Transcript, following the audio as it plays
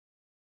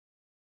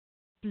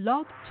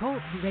Blog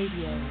Talk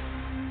Radio.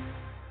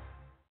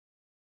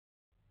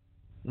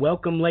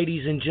 Welcome,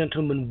 ladies and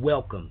gentlemen,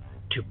 welcome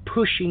to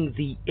Pushing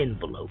the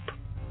Envelope,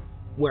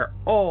 where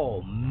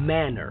all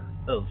manner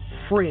of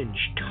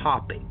fringe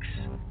topics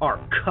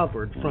are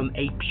covered from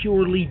a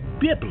purely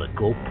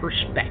biblical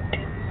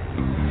perspective.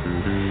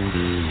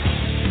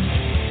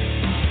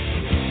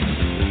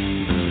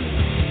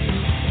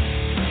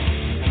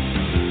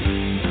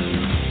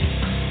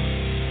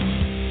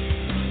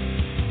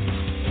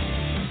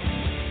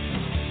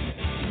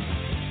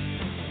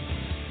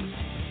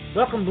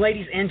 Welcome,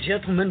 ladies and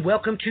gentlemen.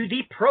 Welcome to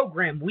the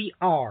program. We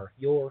are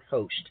your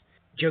host,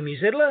 Joe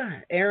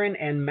Muzidla, Aaron,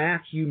 and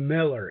Matthew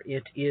Miller.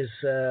 It is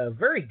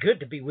very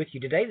good to be with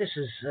you today. This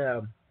is,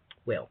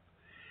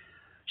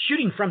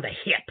 shooting from the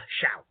hip,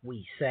 shall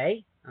we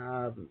say.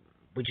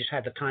 We just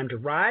had the time to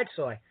ride,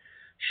 so I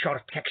shot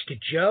a text to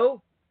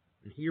Joe,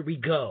 and here we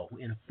go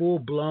in a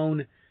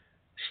full-blown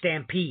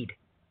stampede.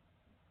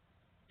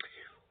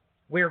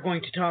 We're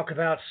going to talk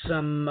about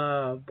some,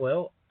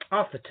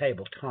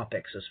 off-the-table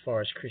topics as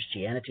far as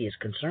Christianity is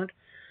concerned.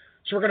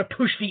 So we're going to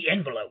push the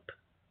envelope.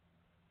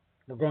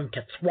 We're going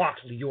to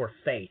throttle your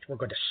faith. We're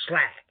going to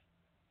slag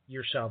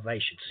your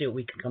salvation. See what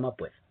we can come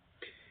up with.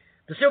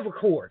 The silver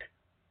cord.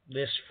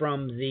 This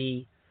from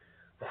the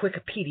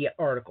Wikipedia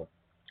article.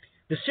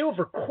 The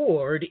silver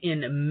cord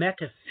in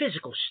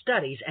metaphysical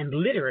studies and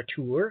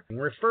literature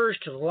refers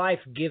to the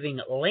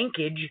life-giving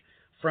linkage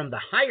from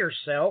the higher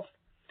self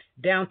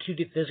down to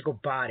the physical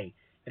body.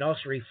 It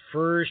also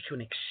refers to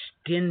an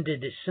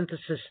extended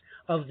synthesis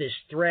of this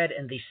thread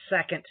and the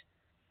second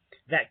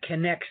that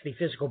connects the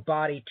physical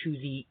body to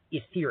the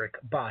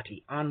etheric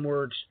body,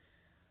 onwards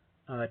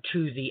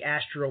to the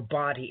astral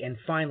body, and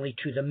finally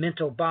to the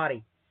mental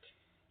body.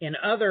 In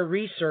other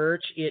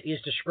research, it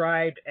is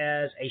described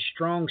as a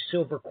strong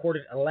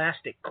silver-corded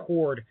elastic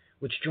cord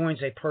which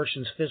joins a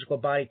person's physical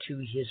body to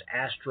his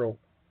astral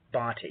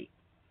body.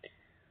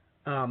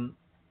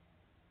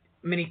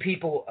 Many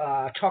people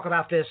talk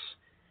about this.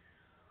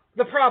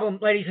 The problem,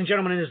 ladies and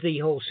gentlemen, is the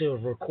whole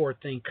silver cord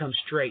thing comes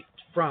straight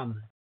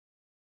from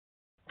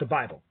the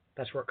Bible.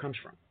 That's where it comes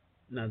from.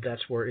 Now,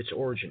 that's where its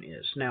origin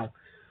is. Now,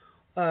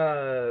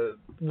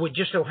 it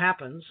just so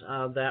happens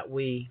that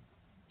we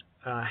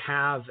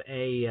have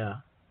a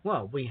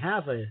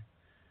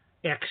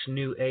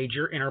ex-New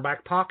Ager in our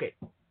back pocket.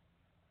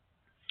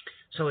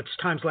 So it's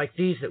times like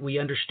these that we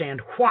understand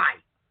why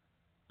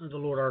the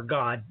Lord our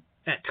God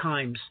at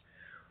times.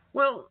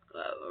 Well,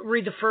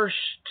 read the first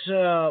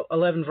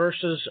 11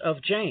 verses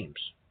of James.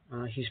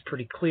 He's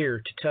pretty clear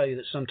to tell you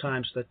that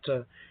sometimes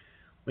that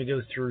we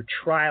go through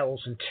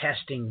trials and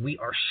testing, we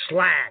are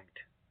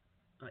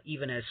slagged,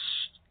 even as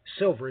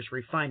silver is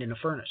refined in a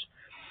furnace.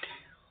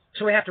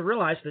 So we have to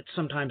realize that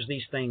sometimes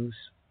these things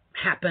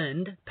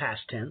happened,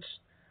 past tense,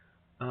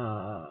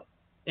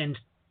 and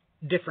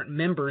different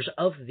members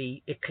of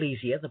the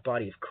Ecclesia, the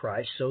body of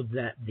Christ, so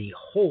that the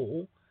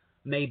whole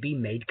may be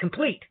made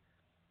complete.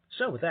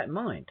 So with that in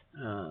mind,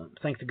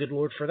 thank the good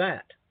Lord for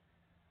that.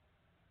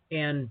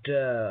 And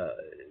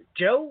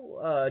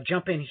Joe,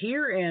 jump in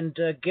here and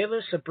give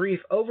us a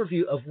brief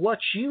overview of what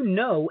you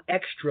know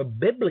extra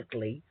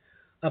biblically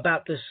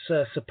about this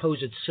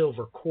supposed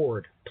silver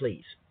cord,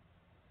 please.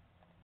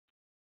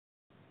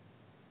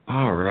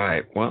 All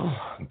right. Well,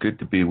 good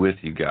to be with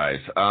you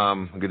guys.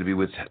 Good to be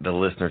with the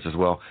listeners as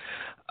well.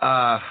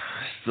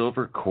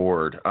 Silver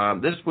cord.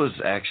 This was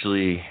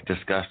actually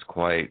discussed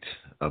quite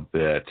a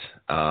bit,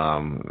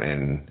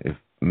 and if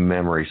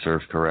memory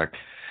serves correct,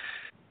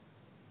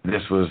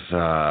 this was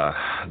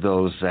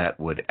those that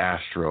would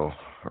astral,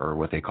 or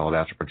what they called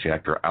astral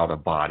project, or out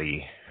of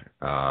body,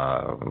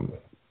 or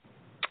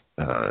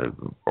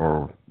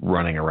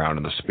running around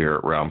in the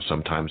spirit realm.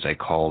 Sometimes they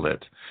called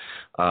it.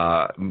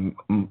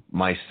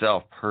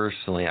 Myself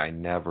personally, I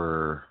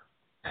never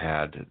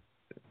had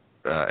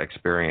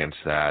experience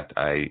that.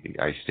 I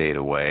stayed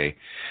away.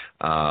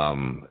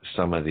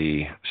 Some of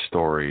the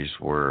stories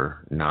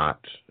were not,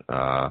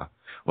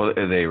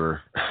 they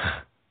were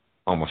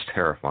almost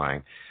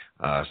terrifying.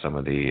 Some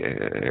of the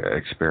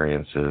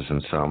experiences,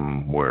 and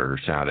some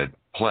sounded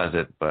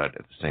pleasant, but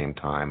at the same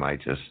time, I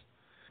just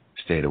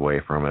stayed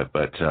away from it.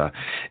 But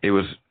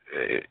it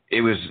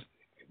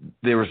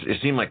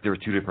seemed like there were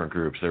two different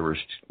groups. There was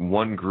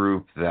one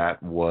group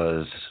that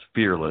was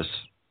fearless,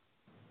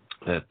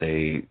 that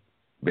they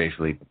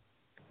basically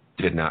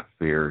did not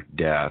fear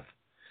death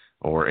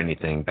or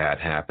anything bad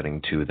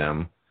happening to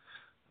them.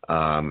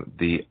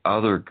 The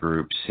other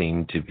group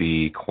seemed to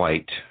be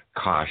quite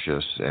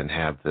cautious and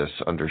have this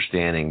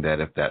understanding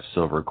that if that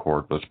silver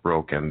cord was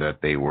broken,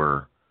 that they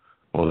were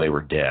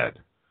dead.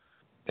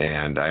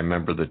 And I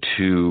remember the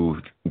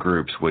two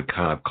groups would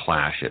kind of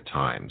clash at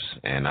times,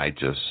 and I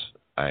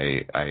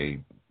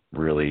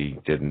really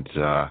didn't.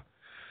 I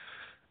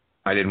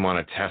didn't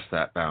want to test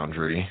that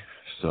boundary,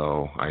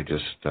 so I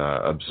just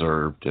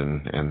observed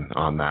and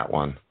on that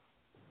one.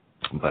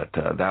 But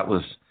that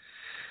was,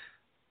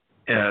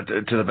 to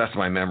the best of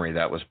my memory,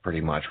 that was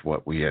pretty much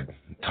what we had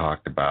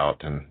talked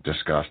about and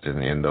discussed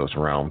in those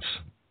realms.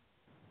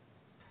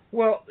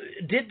 Well,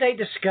 did they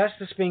discuss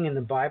this being in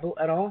the Bible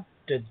at all?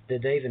 Did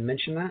they even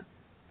mention that?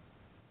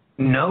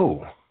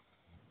 No.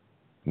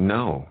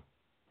 No.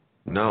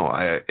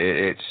 No.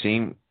 It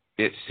seemed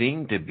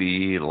to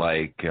be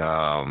like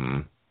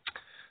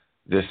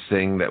this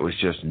thing that was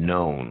just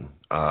known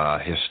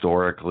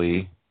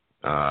historically,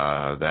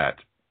 that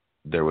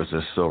there was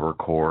a silver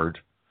cord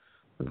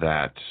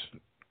that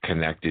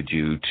connected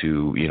you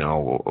to,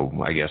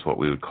 I guess what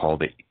we would call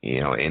the,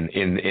 in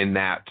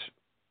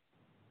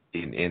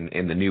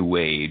the New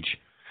Age,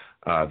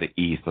 the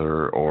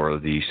ether or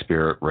the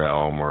spirit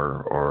realm,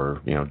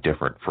 or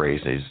different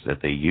phrases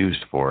that they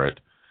used for it.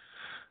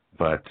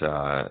 But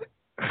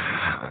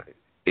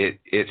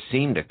it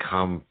seemed to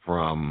come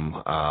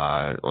from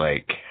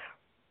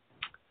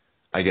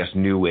I guess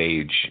New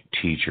Age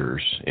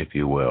teachers, if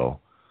you will.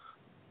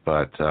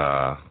 But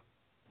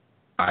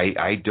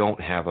I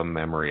don't have a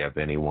memory of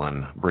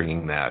anyone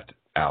bringing that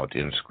out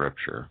in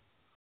Scripture.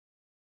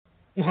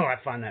 Well, I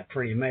find that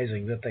pretty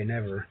amazing that they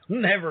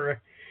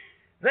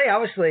they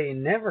obviously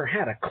never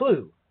had a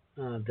clue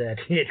that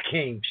it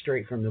came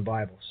straight from the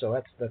Bible. So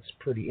that's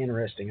pretty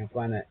interesting. I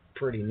find that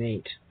pretty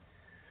neat.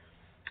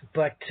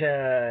 But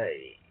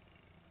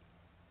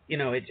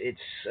it's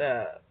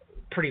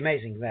pretty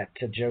amazing that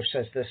Joe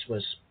says this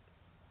was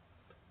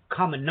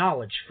common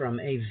knowledge from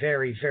a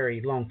very,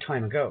 very long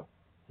time ago.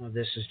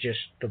 This is just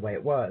the way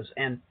it was.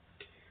 And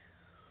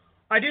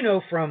I do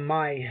know from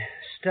my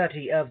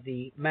study of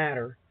the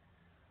matter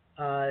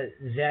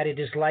that it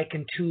is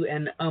likened to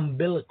an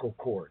umbilical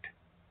cord.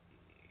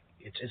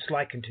 It's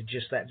likened to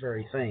just that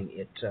very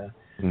thing.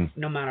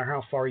 No matter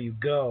how far you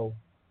go,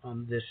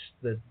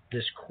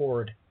 this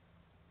cord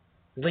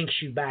links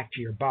you back to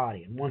your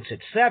body. And once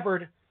it's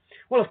severed,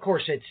 well, of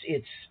course,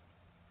 it's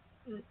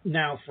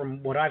now,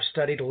 from what I've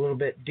studied a little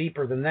bit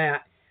deeper than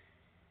that,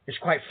 it's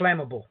quite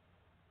flammable.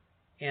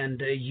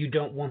 And you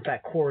don't want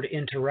that cord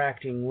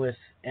interacting with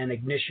an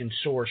ignition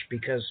source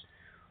because,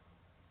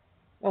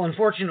 well,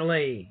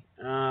 unfortunately,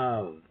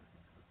 I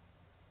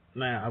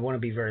want to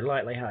be very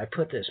lightly how I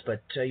put this,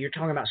 but you're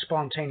talking about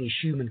spontaneous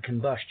human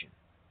combustion.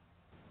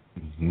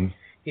 Mm-hmm.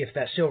 If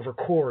that silver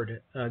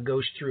cord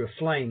goes through a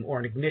flame or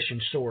an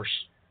ignition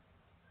source,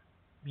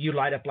 you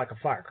light up like a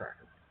firecracker.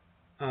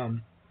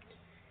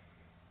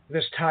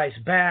 This ties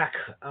back,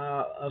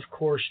 of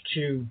course,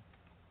 to,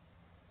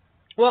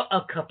 well,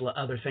 a couple of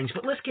other things,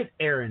 but let's get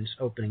Aaron's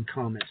opening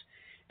comments.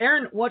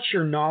 Aaron, what's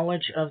your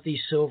knowledge of the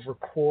silver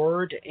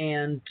cord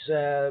and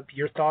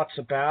your thoughts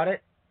about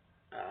it?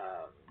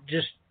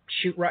 Just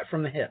shoot right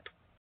from the hip.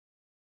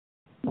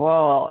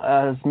 Well,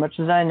 as much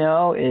as I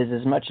know is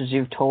as much as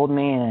you've told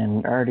me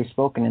and already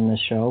spoken in this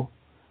show.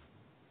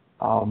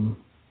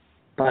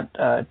 But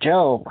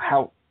Joe,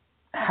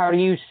 how do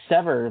you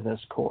sever this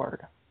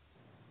cord?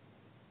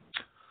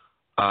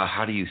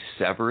 How do you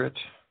sever it?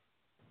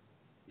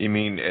 You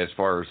mean as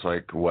far as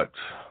like what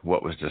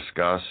was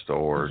discussed,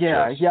 or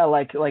yeah, just...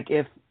 like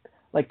if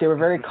they were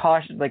very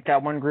cautious, like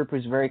that one group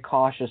was very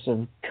cautious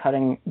of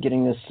getting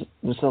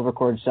the silver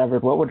cord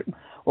severed. What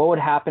would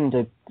happen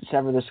to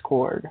sever this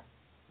cord?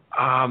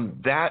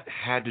 That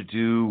had to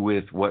do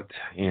with what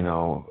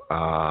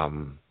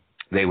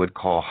they would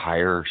call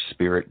higher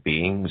spirit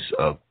beings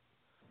of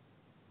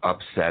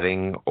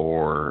upsetting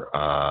or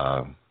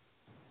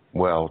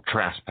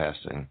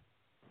trespassing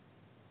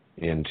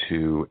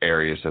into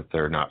areas that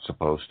they're not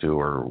supposed to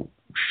or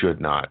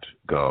should not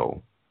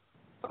go.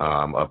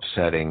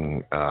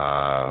 Upsetting,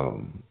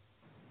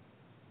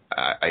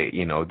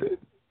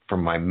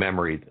 from my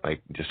memory,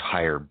 like just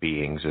higher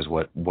beings is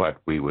what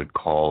we would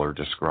call or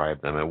describe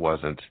them. It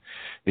wasn't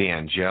the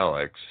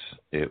angelics.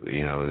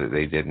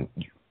 They didn't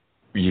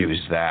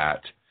use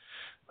that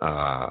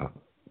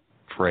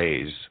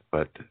phrase,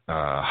 but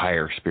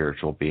higher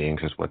spiritual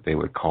beings is what they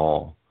would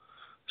call.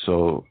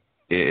 So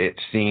it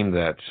seemed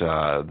that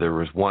there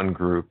was one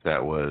group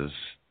that was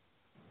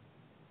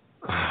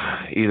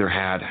either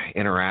had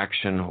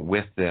interaction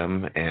with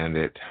them and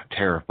it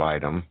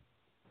terrified them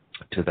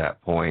to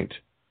that point,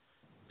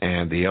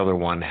 and the other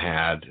one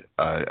had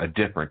a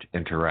different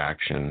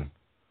interaction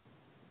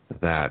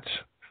that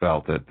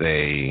felt that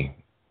they,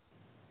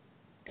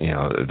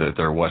 that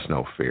there was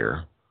no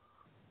fear.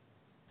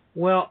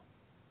 Well,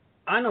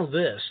 I know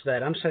this,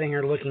 that I'm sitting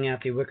here looking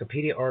at the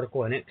Wikipedia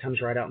article, and it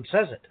comes right out and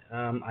says it.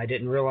 I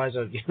didn't realize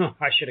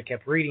I should have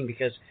kept reading,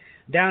 because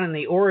down in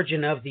the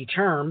origin of the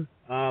term,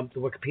 the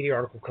Wikipedia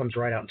article comes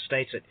right out and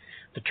states it.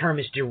 The term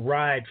is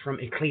derived from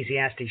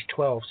Ecclesiastes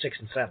 12, 6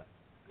 and 7.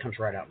 It comes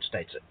right out and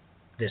states it.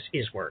 This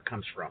is where it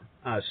comes from.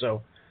 I'm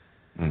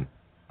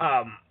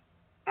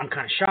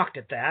kind of shocked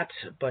at that,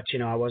 but,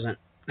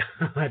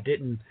 I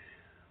didn't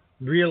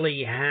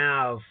really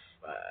have...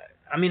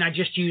 I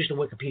just used the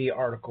Wikipedia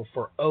article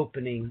for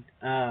opening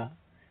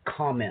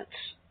comments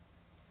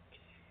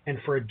and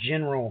for a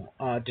general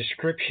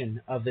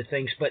description of the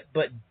things, but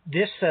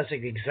this says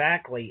it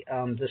exactly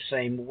the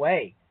same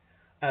way.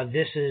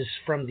 This is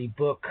from the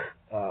book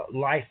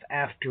Life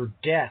After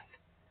Death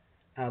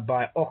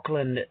by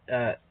Auckland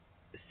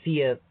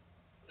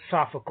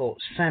Theosophical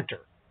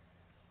Center.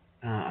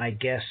 I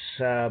guess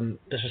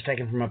this was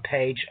taken from a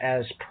page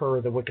as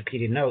per the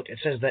Wikipedia note. It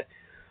says that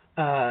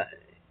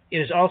it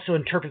is also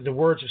interpreted the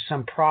words of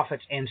some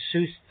prophets and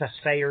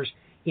soothsayers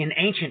in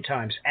ancient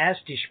times as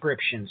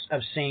descriptions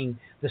of seeing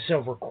the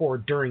silver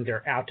cord during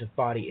their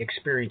out-of-body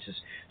experiences.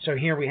 So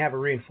here we have a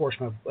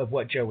reinforcement of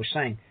what Joe was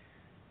saying.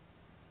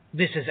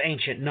 This is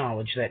ancient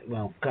knowledge that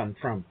will come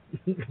from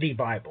the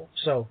Bible.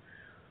 So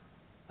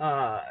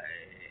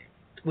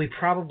we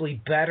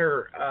probably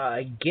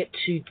better get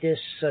to this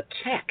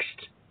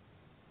text.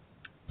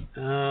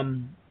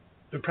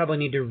 We probably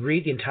need to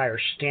read the entire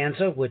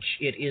stanza, which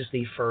it is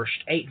the first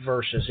 8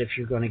 verses if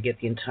you're going to get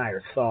the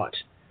entire thought.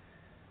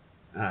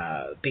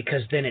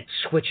 Because then it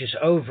switches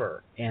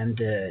over, and,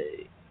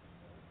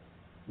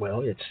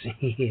 well, it's,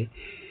 it's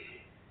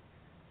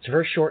a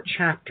very short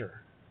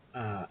chapter,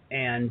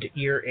 and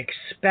you're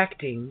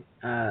expecting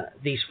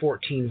these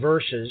 14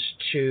 verses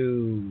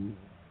to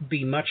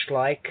be much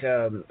like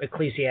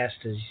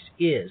Ecclesiastes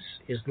is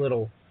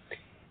little,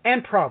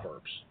 and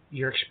Proverbs.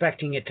 You're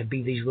expecting it to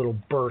be these little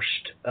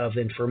bursts of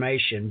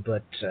information,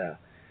 but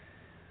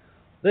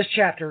this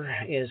chapter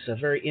is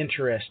very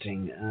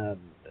interesting.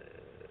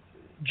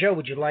 Joe,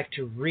 would you like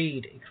to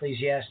read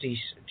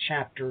Ecclesiastes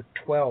chapter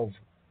 12?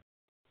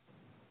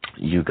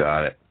 You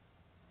got it.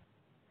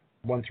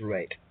 1 through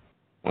 8.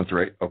 1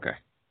 through 8? Okay.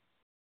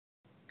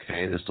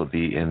 Okay, this will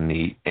be in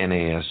the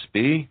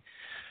NASB.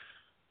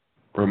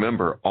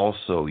 Remember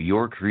also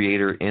your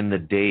Creator in the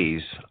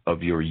days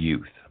of your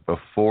youth,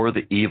 before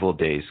the evil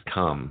days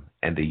come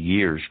and the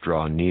years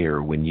draw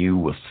near when you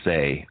will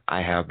say,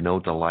 I have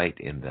no delight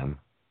in them.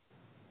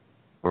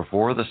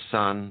 Before the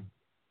sun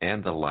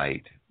and the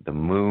light, the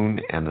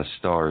moon and the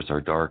stars are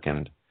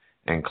darkened,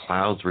 and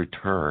clouds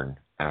return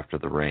after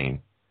the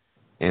rain.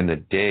 In the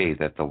day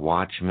that the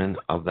watchmen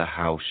of the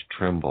house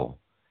tremble,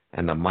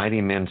 and the mighty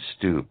men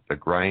stoop, the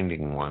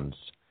grinding ones,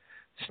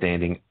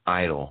 standing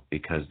idle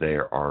because they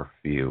are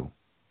few.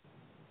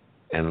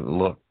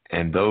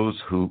 And those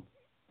who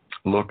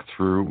look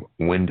through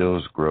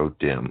windows grow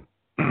dim.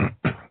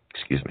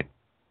 Excuse me.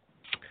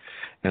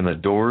 And the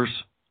doors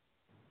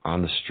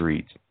on the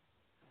street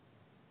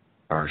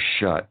are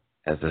shut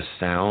as the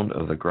sound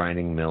of the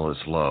grinding mill is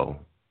low,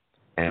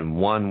 and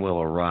one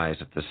will arise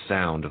at the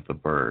sound of the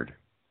bird,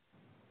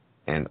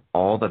 and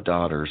all the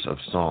daughters of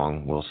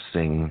song will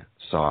sing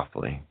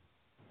softly.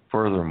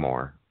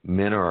 Furthermore,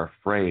 men are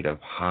afraid of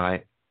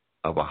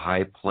a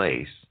high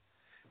place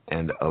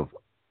and of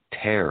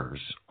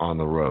terrors on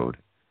the road.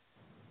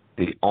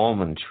 The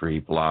almond tree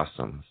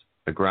blossoms,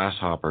 the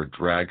grasshopper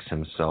drags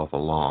himself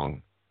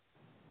along,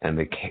 and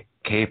the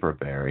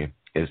caperberry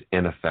is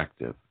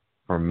ineffective,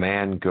 for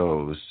man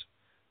goes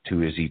to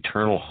his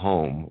eternal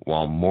home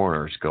while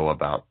mourners go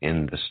about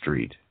in the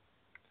street.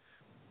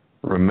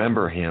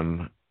 Remember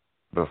him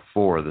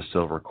before the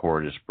silver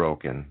cord is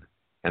broken,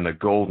 and the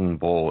golden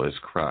bowl is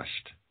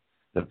crushed.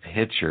 The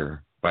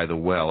pitcher by the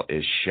well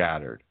is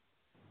shattered,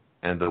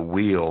 and the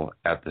wheel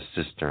at the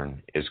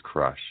cistern is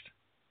crushed.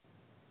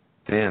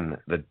 Then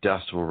the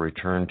dust will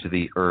return to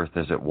the earth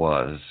as it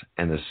was,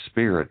 and the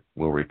spirit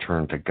will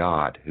return to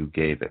God who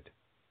gave it.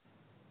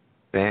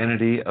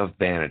 Vanity of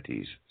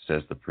vanities,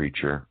 says the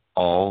preacher,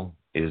 all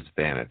is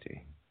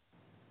vanity.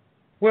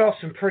 Well,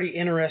 some pretty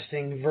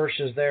interesting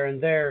verses there,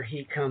 and there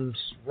he comes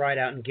right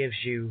out and gives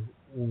you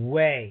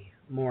way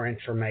more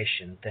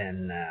information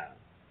than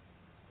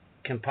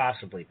can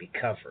possibly be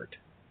covered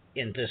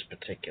in this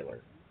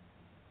particular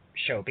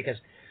show. Because,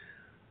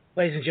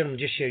 ladies and gentlemen,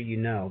 just so you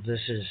know,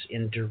 this is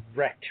in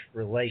direct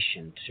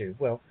relation to,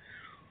 well,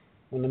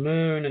 when the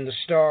moon and the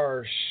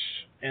stars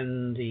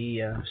and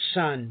the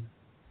sun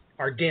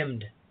are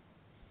dimmed.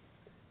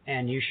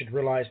 And you should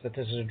realize that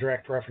this is a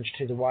direct reference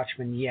to the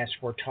Watchmen. Yes,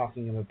 we're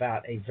talking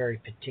about a very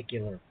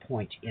particular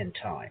point in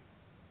time.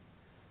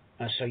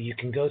 So you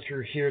can go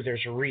through here.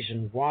 There's a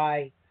reason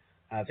why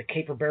the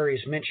caperberry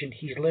is mentioned.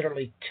 He's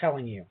literally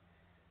telling you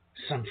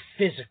some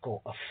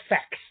physical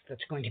effects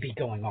that's going to be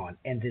going on.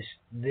 And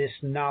this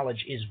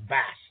knowledge is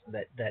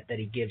vast that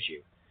he gives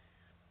you.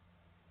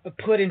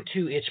 Put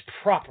into its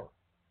proper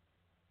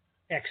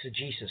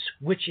exegesis,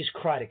 which is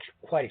quite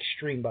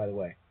extreme, by the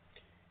way.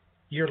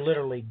 You're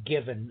literally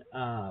given,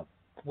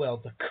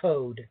 the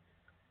code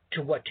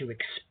to what to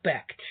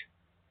expect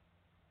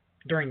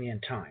during the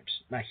end times.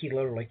 Now, he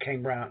literally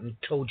came around and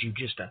told you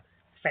just a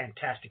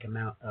fantastic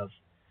amount of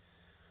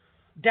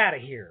data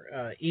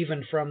here.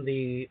 Even from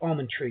the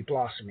almond tree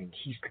blossoming,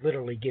 he's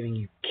literally giving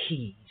you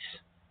keys.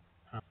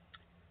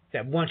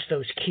 That once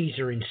those keys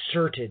are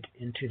inserted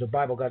into the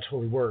Bible, God's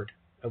holy word,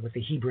 with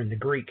the Hebrew and the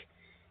Greek,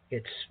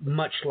 it's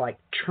much like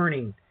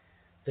turning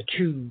the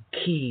two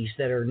keys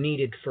that are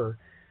needed for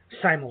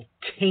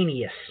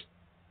simultaneous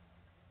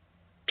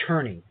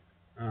turning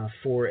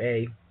for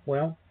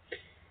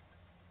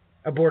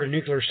aboard a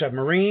nuclear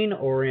submarine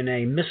or in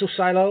a missile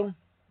silo.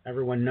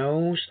 Everyone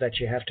knows that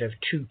you have to have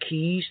two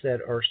keys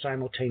that are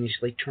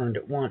simultaneously turned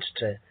at once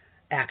to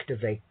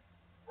activate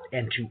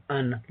and to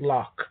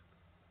unlock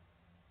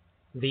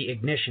the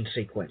ignition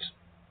sequence.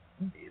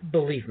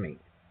 Believe me,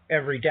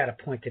 every data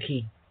point that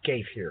he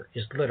gave here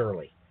is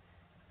literally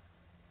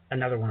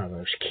another one of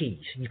those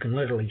keys. You can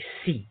literally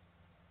see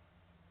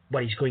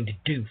what he's going to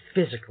do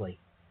physically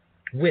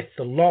with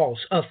the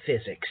laws of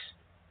physics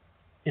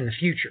in the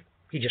future.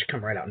 He just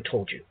come right out and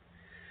told you.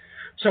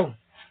 So,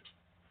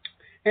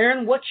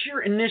 Aaron, what's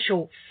your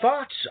initial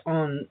thoughts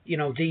on,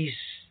 these?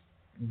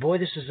 Boy,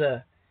 this is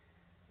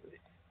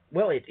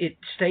it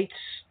states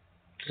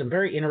some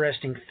very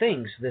interesting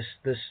things. This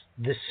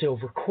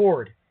silver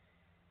cord,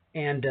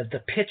 and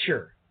the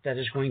pitcher that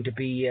is going to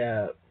be,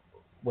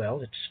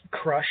 it's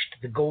crushed,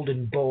 the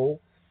golden bowl.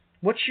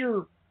 What's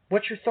your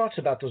thoughts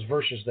about those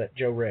verses that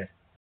Joe read?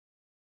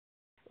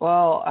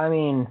 Well, I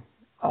mean,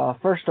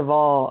 first of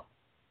all,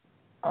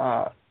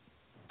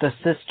 the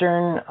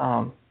cistern,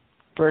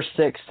 verse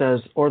 6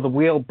 says, or the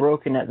wheel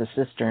broken at the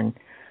cistern.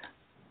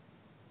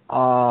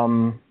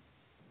 The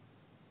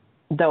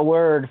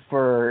word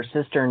for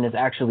cistern is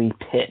actually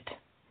pit,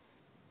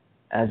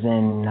 as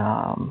in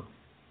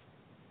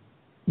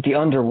the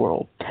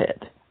underworld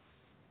pit.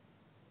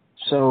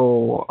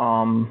 So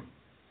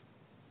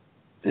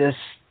this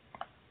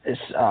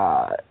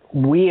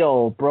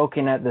wheel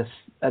broken at the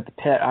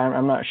pit.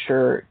 I'm not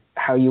sure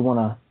how you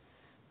wanna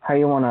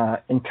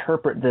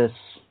interpret this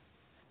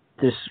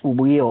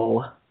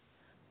wheel,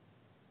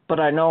 but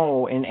I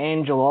know in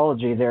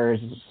angelology there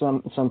is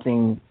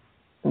something.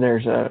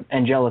 There's a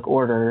angelic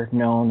order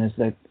known as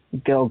the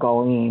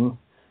Gilgalim,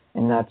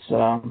 and that's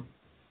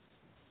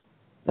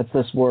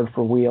this word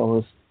for wheel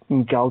is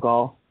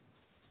Gilgal.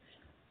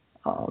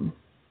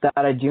 That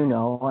I do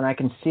know, and I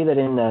can see that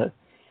in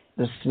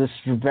this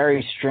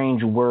very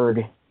strange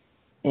word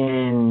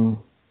in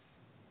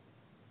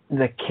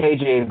the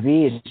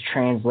KJV is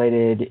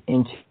translated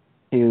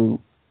into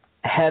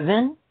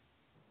heaven.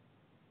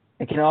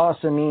 It can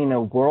also mean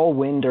a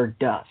whirlwind or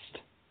dust.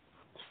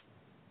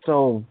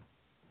 So,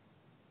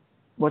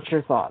 what's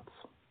your thoughts?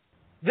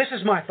 This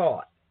is my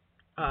thought.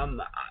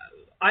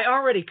 I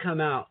already come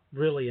out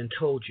really and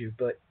told you,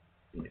 but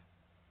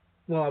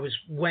I was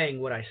weighing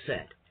what I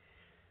said.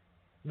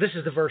 This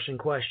is the verse in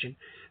question.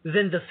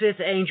 Then the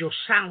fifth angel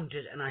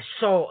sounded, and I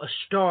saw a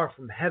star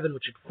from heaven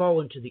which had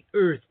fallen to the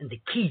earth, and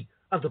the key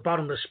of the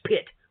bottomless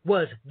pit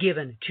was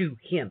given to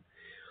him.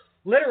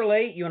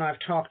 Literally, you and I have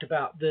talked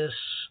about this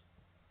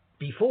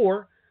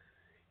before,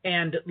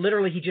 and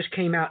literally he just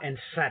came out and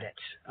said it.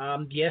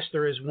 Yes,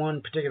 there is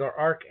one particular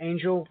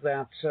archangel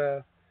that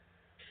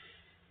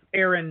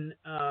Aaron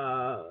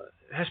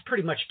has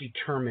pretty much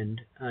determined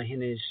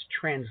in his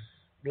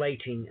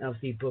translating of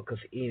the book of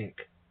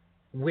Enoch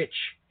which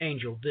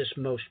angel this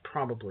most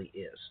probably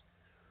is.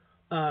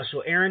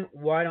 So Aaron,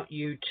 why don't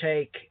you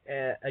take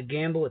a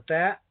gamble at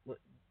that,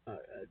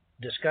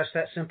 discuss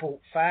that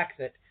simple fact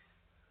that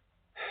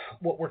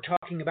what we're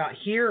talking about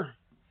here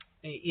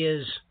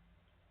is,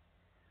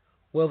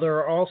 there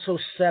are also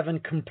 7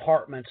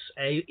 compartments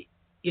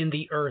in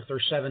the earth, or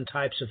 7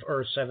 types of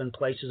earth, 7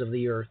 places of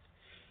the earth,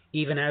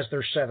 even as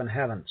there's 7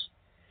 heavens.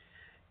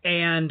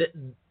 And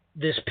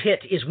this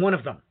pit is one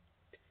of them.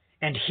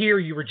 And here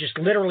you were just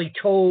literally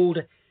told,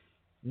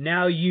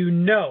 now you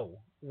know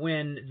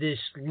when this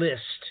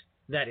list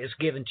that is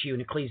given to you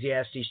in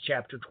Ecclesiastes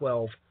chapter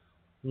 12,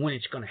 when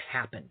it's going to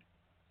happen.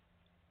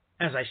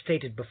 As I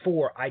stated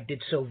before, I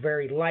did so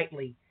very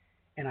lightly,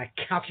 and I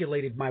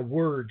calculated my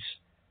words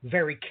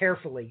very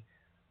carefully,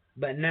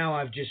 but now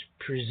I've just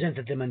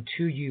presented them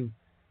unto you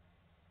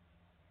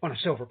on a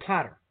silver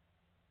platter,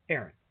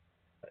 Aaron.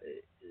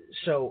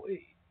 So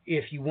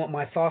if you want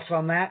my thoughts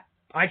on that,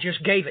 I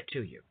just gave it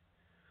to you.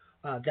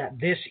 That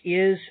this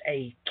is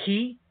a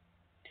key,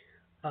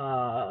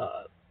 more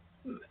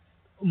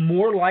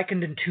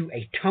likened into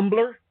a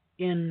tumbler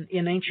in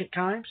ancient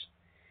times,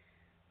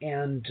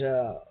 and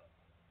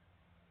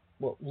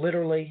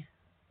literally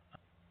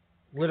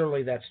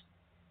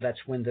that's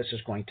when this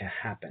is going to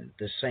happen.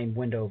 The same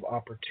window of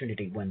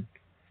opportunity when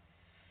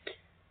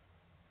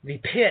the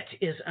pit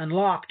is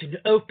unlocked and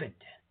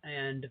opened,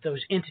 and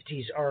those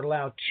entities are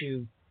allowed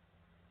to,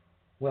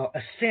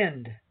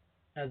 ascend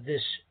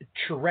this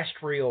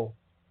terrestrial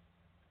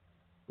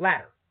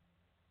ladder.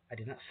 I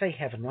did not say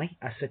heavenly,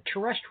 I said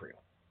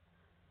terrestrial.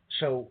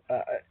 So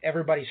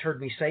everybody's heard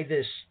me say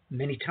this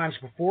many times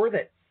before,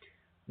 that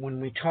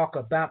when we talk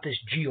about this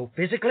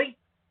geophysically,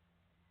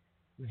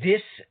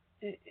 this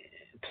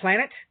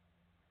planet,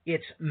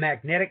 its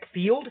magnetic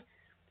field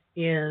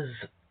is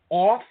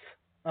off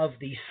of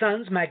the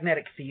sun's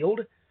magnetic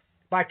field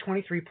by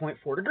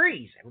 23.4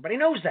 degrees. Everybody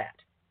knows that.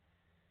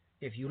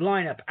 If you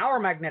line up our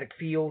magnetic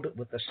field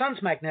with the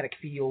sun's magnetic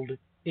field,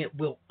 it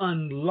will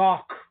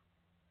unlock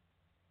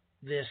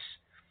this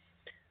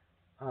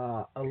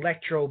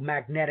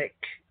electromagnetic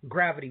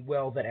gravity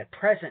well that at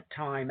present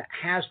time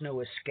has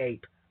no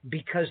escape,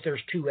 because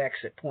there's 2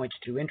 exit points,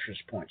 2 entrance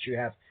points. You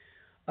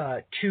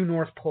have 2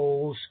 north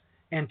poles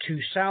and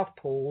 2 south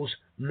poles,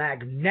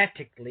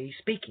 magnetically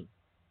speaking.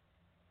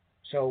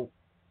 So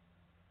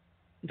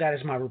that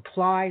is my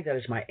reply. That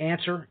is my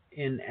answer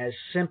in as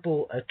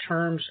simple a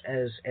terms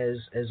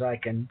as I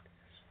can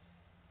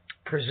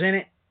present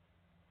it,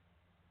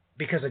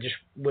 because I just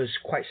was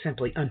quite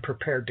simply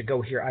unprepared to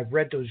go here. I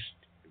read those.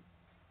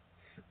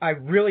 I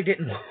really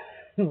didn't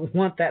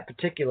want that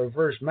particular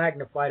verse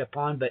magnified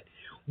upon, but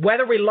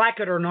whether we like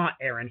it or not,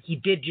 Aaron, he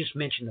did just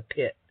mention the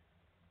pit.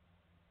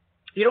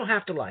 You don't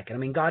have to like it. I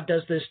mean, God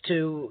does this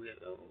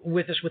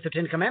with us with the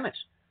Ten Commandments.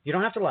 You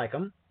don't have to like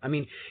them. I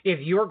mean, if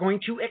you're going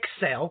to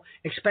excel,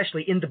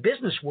 especially in the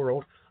business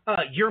world,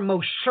 you're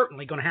most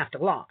certainly going to have to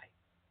lie.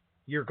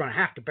 You're going to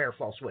have to bear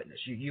false witness.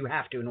 You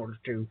have to in order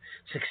to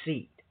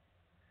succeed.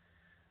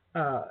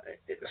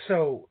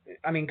 So,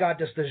 I mean, God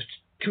does this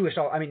to us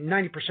all. I mean,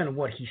 90% of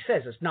what he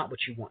says is not what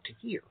you want to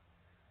hear.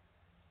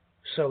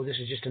 So this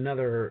is just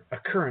another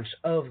occurrence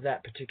of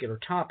that particular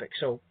topic.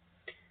 So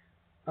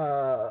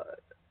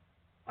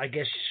I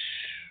guess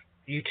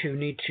you two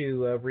need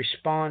to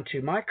respond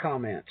to my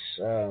comments,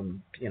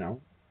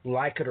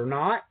 like it or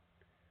not.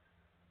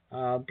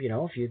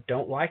 If you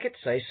don't like it,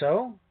 say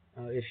so.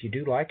 If you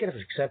do like it, if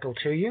it's acceptable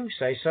to you,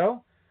 say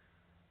so.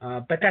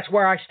 But that's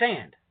where I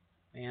stand.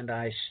 And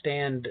I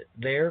stand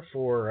there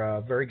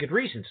for very good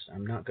reasons.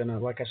 I'm not going to,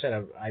 like I said,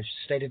 I've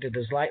stated it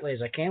as lightly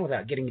as I can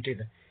without getting into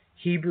the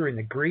Hebrew and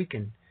the Greek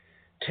and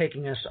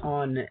taking us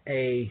on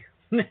an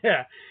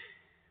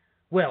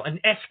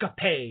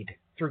escapade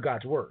through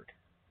God's Word,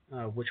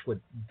 which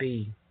would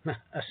be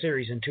a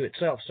series unto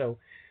itself. So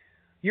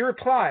your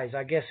replies,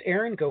 I guess,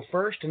 Aaron, go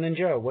first, and then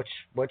Joe.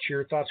 What's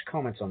your thoughts and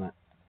comments on that?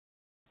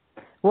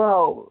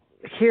 Well,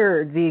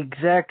 here, the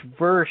exact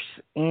verse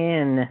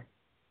in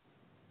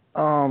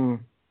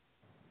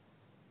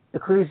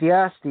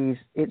Ecclesiastes,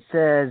 it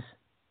says,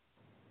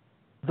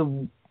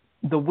 the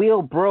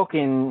wheel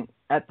broken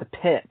at the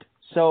pit.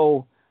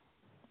 So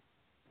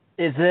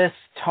is this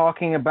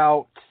talking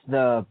about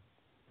the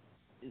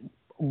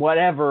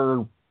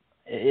whatever,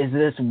 is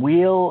this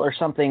wheel or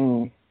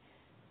something,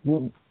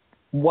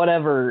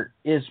 whatever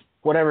is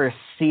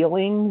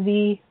sealing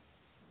the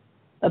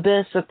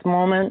abyss at the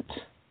moment?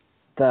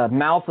 The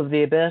mouth of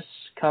the abyss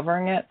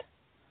covering it?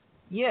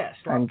 Yes.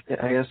 I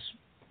guess.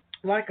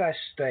 Like I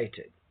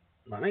stated,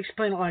 let me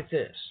explain it like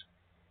this.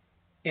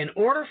 In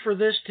order for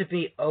this to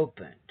be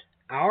opened,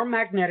 our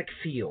magnetic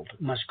field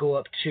must go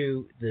up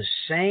to the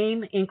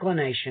same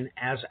inclination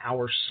as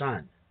our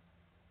sun.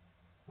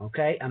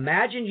 Okay?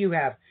 Imagine you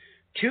have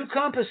two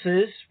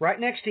compasses right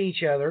next to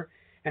each other,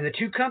 and the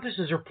two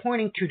compasses are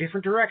pointing two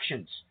different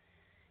directions.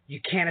 You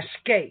can't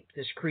escape.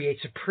 This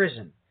creates a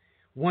prison.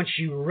 Once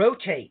you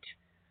rotate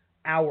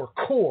our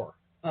core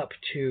up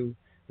to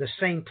the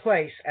same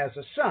place as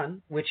the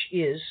sun, which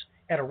is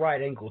at a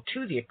right angle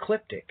to the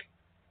ecliptic,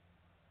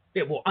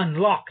 it will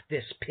unlock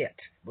this pit,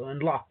 will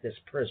unlock this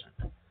prison,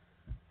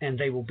 and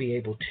they will be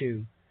able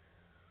to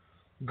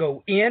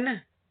go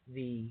in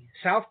the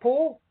South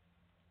Pole,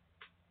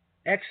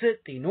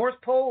 exit the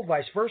North Pole,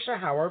 vice versa,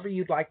 however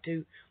you'd like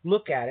to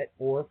look at it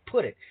or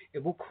put it.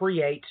 It will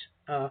create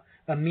a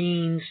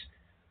means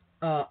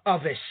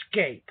of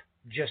escape,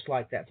 just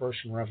like that verse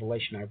in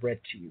Revelation I read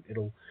to you.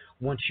 It'll,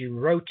 once you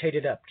rotate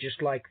it up,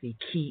 just like the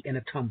key in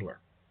a tumbler.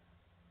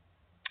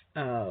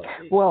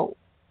 Well,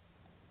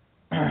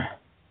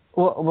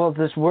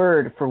 this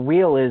word for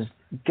wheel is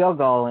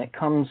Gilgal, and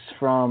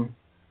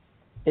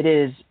it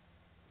is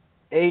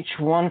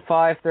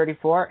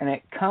H1534, and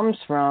it comes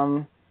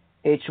from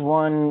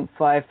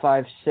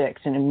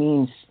H1556, and it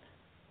means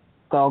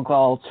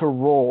Galgal, to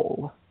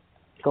roll.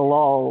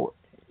 Galal.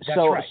 That's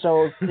right.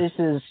 So this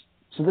is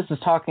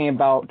talking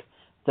about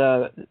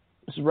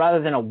rather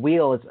than a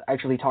wheel, it's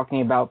actually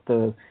talking about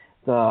the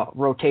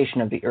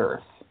rotation of the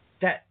earth.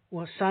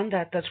 Well, son,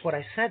 that's what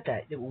I said.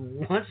 That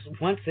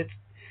once it's,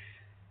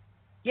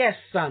 yes,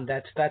 son,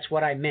 that's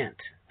what I meant.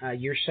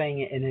 You're saying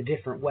it in a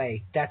different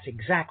way. That's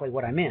exactly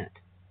what I meant.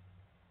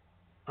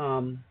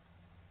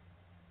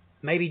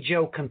 Maybe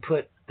Joe can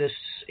put this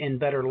in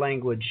better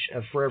language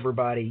for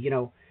everybody.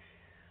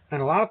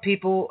 And a lot of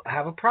people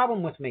have a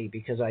problem with me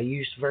because I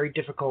used very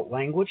difficult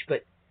language,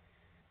 but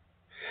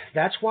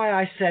that's why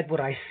I said what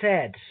I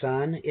said,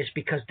 son, is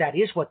because that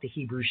is what the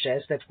Hebrew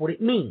says. That's what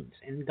it means.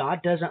 And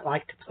God doesn't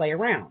like to play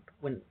around.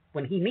 When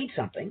he means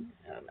something,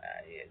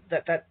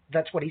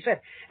 that's what he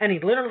said. And he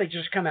literally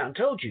just come out and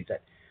told you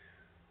that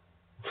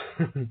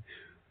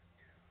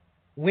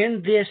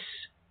when this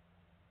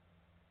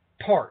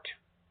part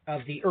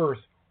of the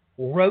earth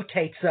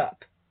rotates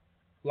up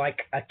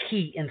like a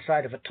key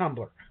inside of a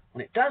tumbler,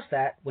 when it does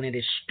that, when it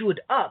is stood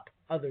up,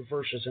 other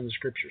verses in the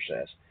scripture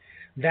says,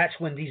 that's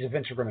when these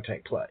events are going to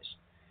take place.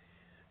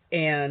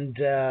 And,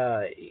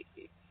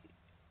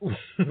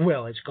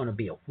 well, it's going to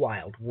be a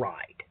wild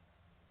ride.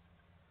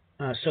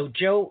 So,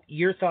 Joe,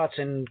 your thoughts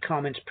and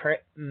comments,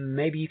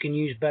 maybe you can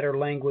use better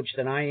language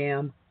than I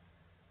am.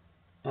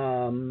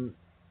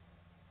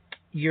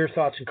 Your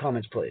thoughts and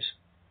comments, please.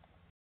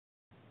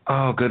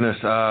 Oh,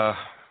 goodness.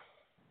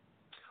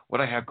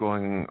 What I have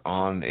going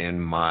on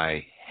in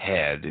my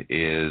head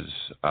is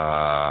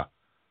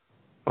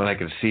what I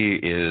can see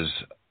is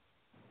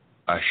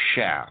a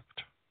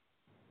shaft.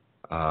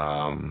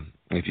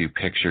 If you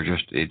picture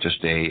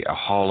just a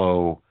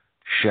hollow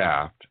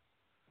shaft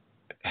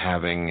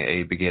having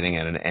a beginning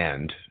and an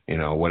end,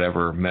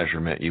 whatever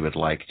measurement you would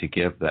like to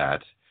give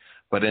that.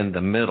 But in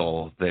the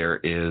middle, there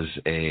is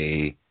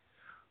a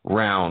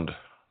round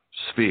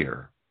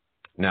sphere.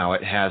 Now,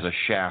 it has a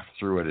shaft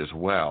through it as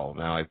well.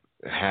 Now, I've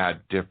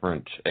had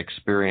different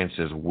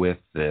experiences with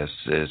this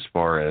as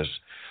far as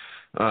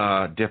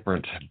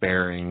different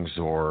bearings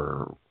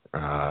or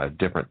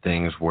different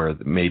things where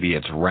maybe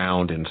it's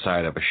round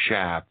inside of a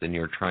shaft and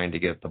you're trying to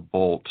get the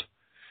bolt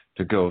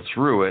to go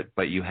through it,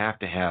 but you have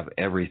to have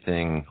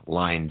everything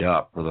lined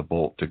up for the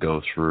bolt to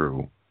go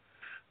through.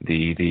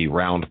 The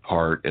round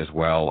part as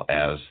well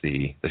as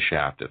the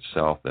shaft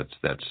itself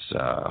that's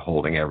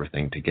holding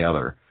everything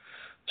together.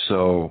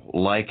 So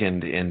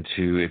likened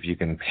into, if you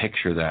can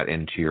picture that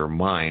into your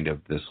mind, of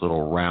this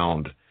little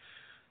round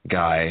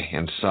guy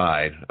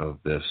inside of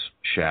this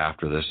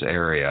shaft or this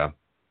area,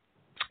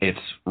 it's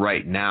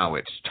right now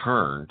it's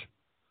turned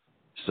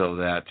so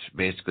that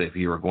basically if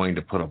you were going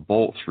to put a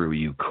bolt through,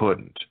 you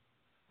couldn't.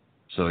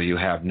 So you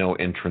have no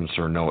entrance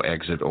or no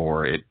exit,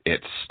 or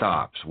it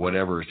stops.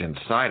 Whatever's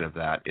inside of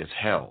that is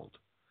held.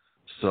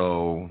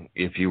 So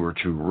if you were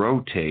to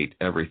rotate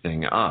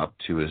everything up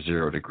to a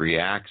 0-degree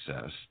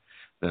axis,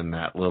 then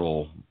that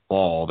little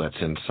ball that's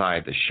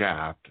inside the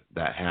shaft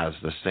that has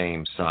the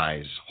same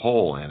size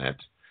hole in it,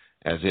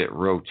 as it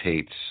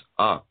rotates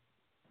up,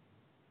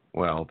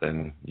 well,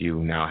 then you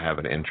now have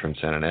an entrance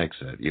and an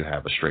exit. You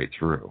have a straight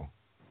through.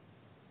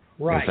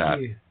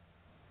 Right.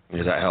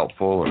 Is that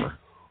helpful? Or?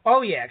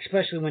 Oh, yeah,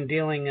 especially when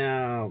dealing,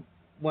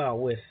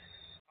 with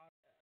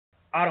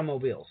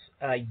automobiles.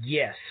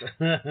 Yes.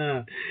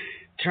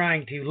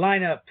 Trying to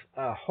line up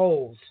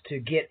holes to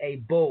get a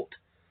bolt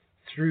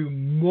through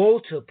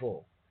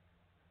multiple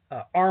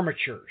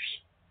armatures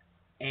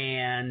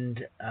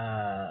and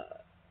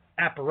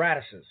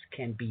apparatuses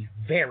can be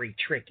very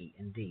tricky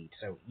indeed.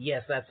 So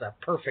yes, that's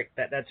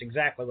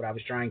exactly what I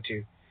was trying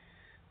to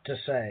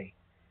say.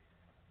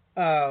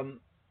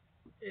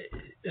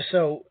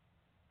 So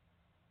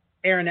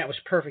Aaron, that was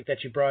perfect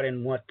that you brought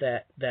in what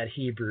that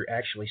Hebrew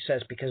actually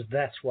says, because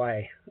that's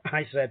why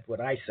I said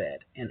what I said,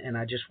 and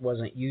I just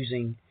wasn't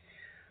using.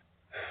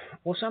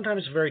 Well,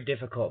 sometimes it's very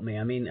difficult, me.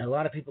 I mean, a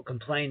lot of people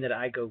complain that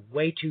I go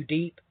way too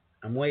deep.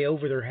 I'm way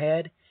over their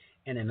head.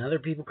 And then other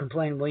people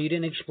complain, well, you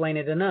didn't explain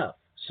it enough.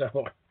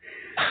 So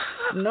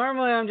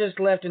normally I'm just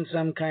left in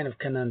some kind of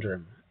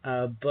conundrum.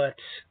 But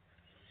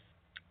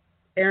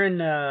Aaron,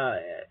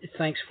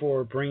 thanks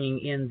for bringing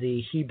in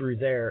the Hebrew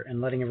there and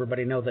letting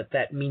everybody know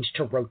that means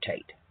to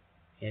rotate.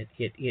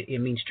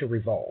 It means to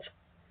revolve.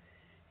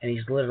 And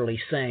he's literally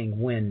saying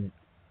when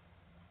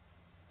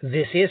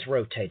this is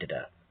rotated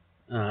up,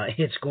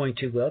 it's going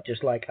to, well,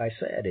 just like I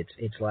said,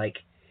 it's like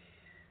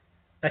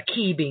a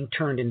key being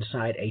turned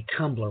inside a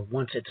tumbler.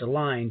 Once it's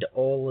aligned,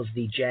 all of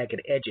the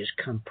jagged edges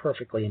come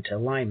perfectly into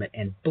alignment,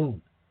 and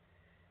boom,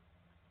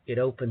 it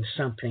opens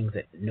something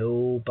that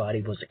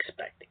nobody was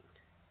expecting.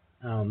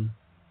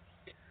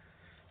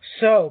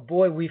 So,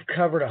 boy, we've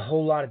covered a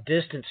whole lot of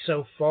distance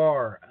so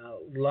far,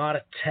 a lot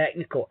of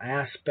technical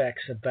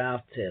aspects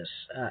about this.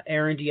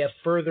 Aaron, do you have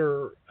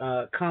further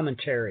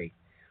commentary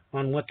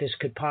on what this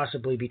could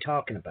possibly be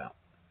talking about?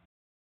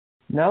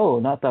 No,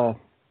 not the...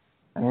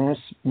 I mean, this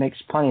makes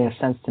plenty of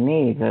sense to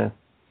me.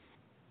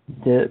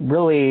 The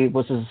really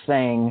what this is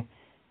saying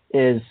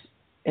is,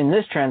 in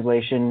this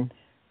translation,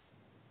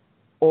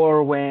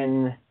 or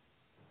when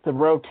the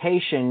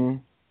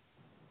rotation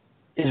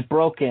is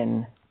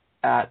broken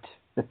at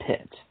the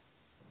pit.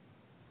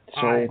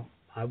 So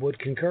I would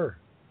concur.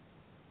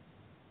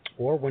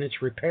 Or when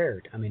it's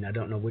repaired. I mean, I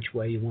don't know which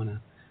way you want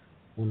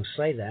to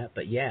say that,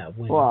 but yeah.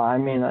 Well, I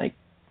mean, like,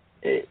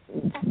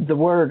 the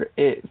word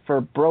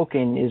for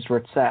broken is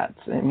ritzat.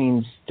 It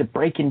means to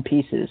break in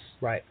pieces.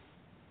 Right.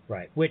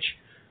 Which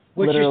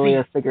literally is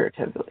or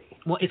figuratively.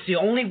 Well, it's the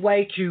only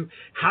way to.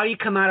 How do you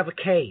come out of a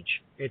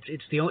cage?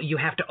 It's the only, you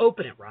have to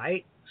open it,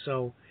 right?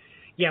 So,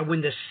 yeah,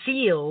 when the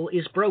seal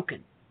is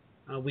broken,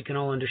 we can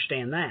all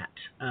understand that.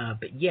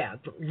 But yeah,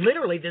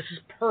 literally, this is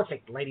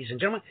perfect, ladies and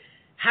gentlemen.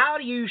 How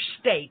do you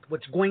state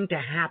what's going to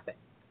happen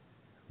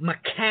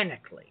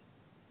mechanically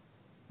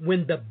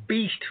when the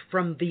beast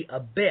from the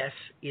abyss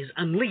is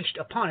unleashed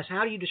upon us?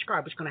 How do you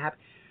describe what's going to happen?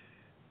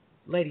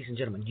 Ladies and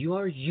gentlemen, you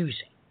are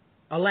using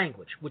a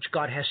language which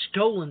God has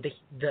stolen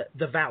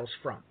the vowels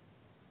from.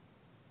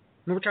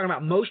 When we're talking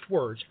about most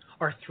words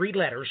are 3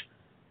 letters,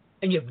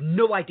 and you have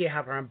no idea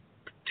how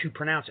to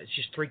pronounce it. It's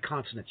just 3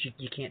 consonants.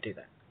 You can't do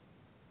that.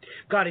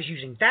 God is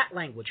using that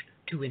language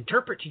to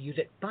interpret to you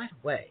that, by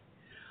the way,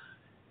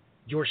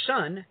 your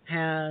sun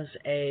has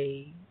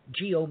a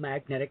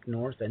geomagnetic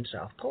north and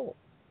south pole.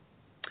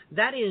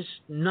 That is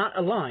not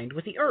aligned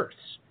with the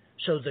Earth's.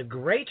 So the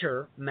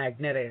greater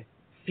magnetic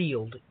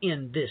field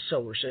in this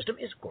solar system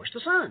is, of course,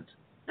 the sun's.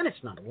 And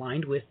it's not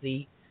aligned with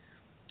the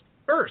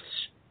Earth's.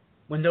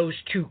 When those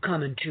two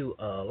come into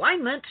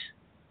alignment,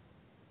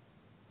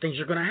 things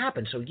are going to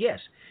happen. So yes,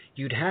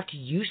 you'd have to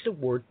use the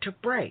word to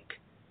break.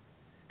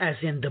 As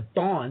in the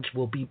bonds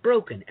will be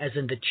broken. As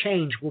in the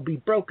chains will be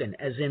broken.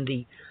 As in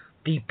the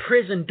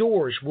prison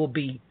doors will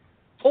be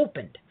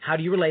opened. How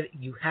do you relate it?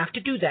 You have to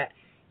do that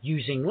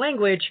using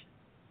language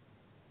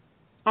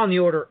on the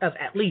order of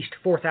at least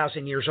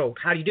 4,000 years old.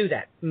 How do you do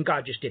that? And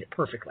God just did it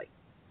perfectly.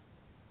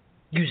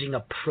 Using a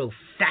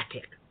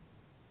prophetic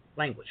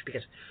language.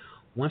 Because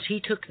once he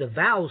took the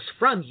vows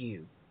from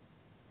you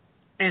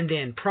and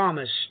then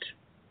promised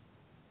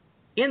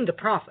in the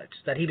prophets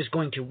that he was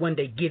going to one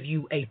day give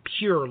you a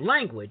pure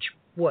language,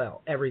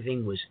 well,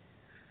 everything was,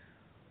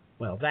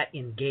 well, that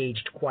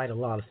engaged quite a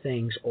lot of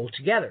things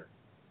altogether.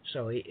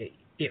 So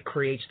it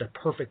creates the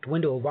perfect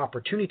window of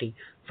opportunity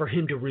for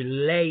him to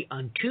relay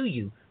unto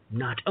you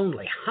not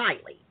only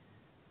highly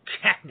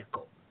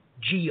technical,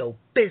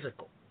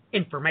 geophysical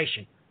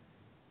information,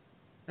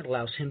 it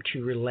allows him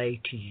to relay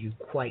to you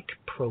quite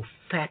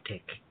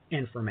prophetic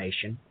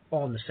information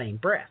all in the same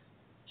breath.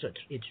 So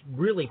it's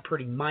really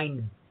pretty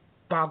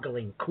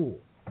mind-boggling cool.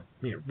 I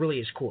mean, it really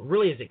is cool. It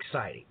really is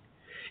exciting.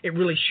 It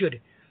really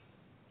should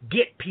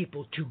get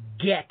people to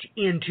get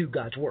into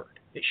God's Word.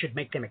 It should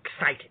make them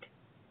excited.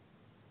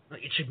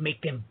 It should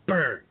make them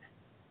burn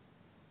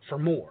for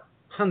more,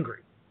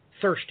 hungry,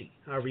 thirsty,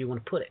 however you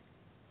want to put it.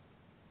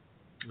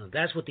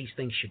 That's what these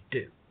things should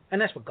do. And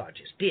that's what God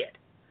just did.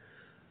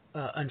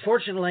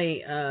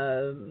 Unfortunately,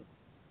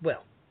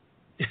 well,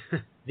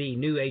 the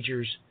New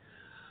Agers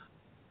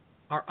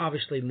are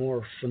obviously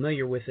more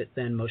familiar with it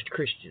than most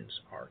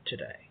Christians are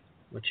today,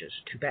 which is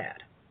too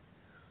bad.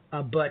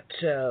 But,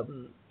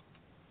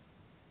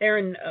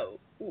 Aaron,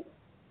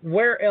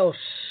 where else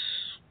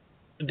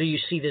do you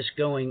see this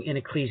going in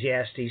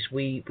Ecclesiastes?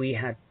 We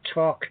had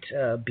talked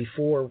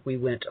before we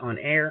went on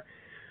air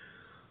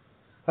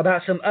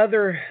about some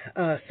other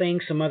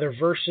things, some other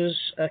verses.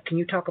 Can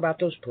you talk about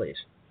those, please?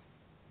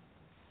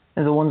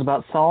 The ones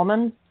about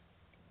Solomon?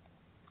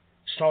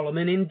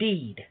 Solomon,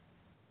 indeed.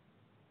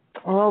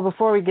 Well,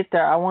 before we get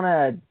there, I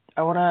want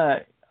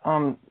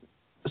to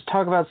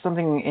talk about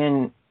something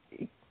in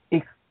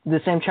the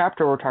same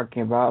chapter we're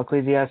talking about,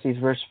 Ecclesiastes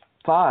verse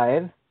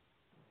 5,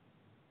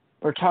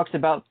 where it talks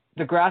about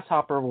the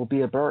grasshopper will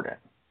be a burden.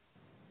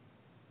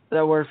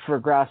 The word for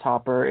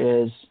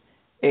grasshopper is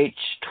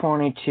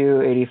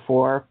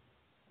H2284.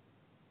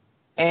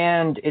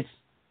 And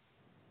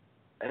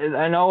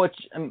I know it's,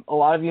 a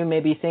lot of you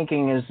may be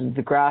thinking is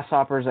the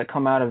grasshoppers that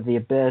come out of the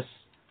abyss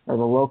or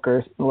the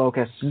locusts.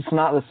 It's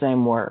not the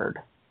same word.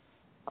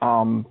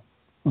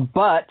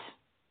 But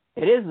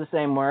it is the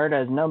same word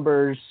as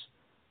Numbers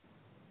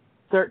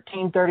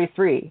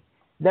 13:33.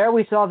 There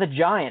we saw the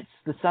giants,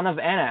 the son of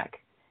Anak,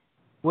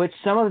 which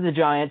some of the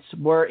giants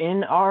were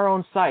in our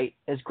own sight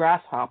as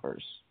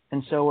grasshoppers,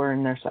 and so were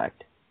in their sight.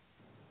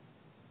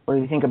 What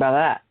do you think about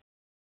that?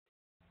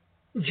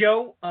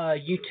 Joe,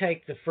 you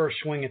take the first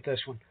swing at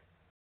this one.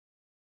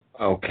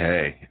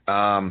 Okay.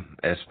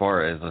 As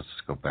far as, let's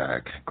go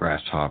back,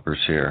 grasshoppers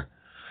here.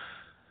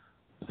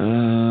 I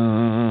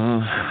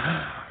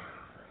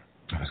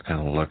was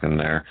kind of looking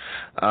there.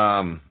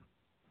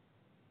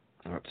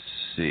 Let's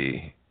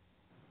see.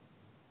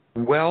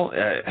 Well,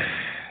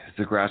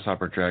 the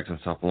grasshopper drags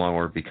himself along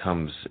where it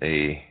becomes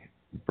a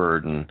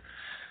burden.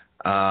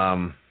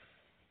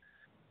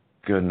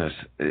 Goodness,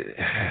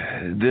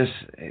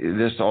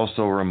 this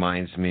also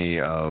reminds me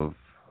of,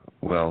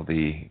 well,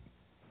 the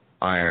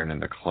iron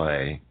and the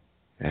clay,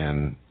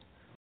 and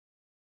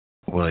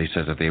well, he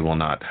says that they will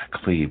not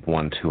cleave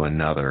one to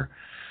another.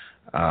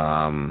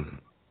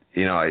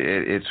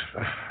 It's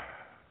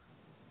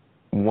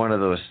one of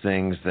those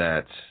things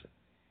that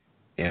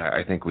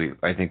I think we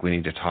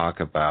need to talk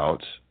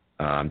about,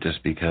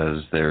 just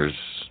because there's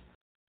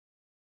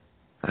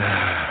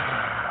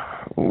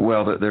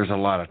there's a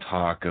lot of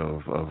talk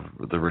of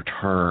the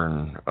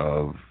return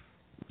of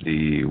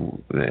the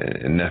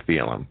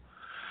Nephilim,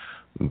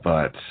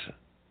 but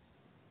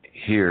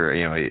here,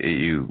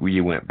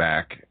 you went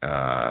back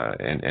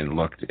and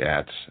looked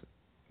at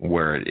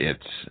where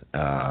it's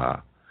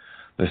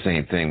the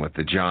same thing with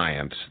the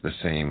giants, the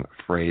same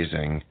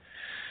phrasing.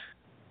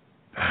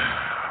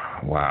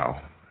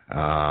 Wow.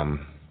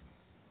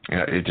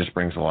 It just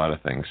brings a lot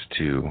of things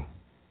to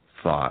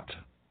thought.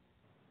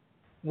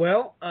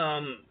 Well,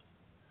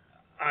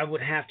 I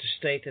would have to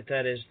state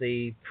that is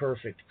the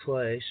perfect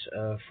place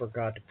for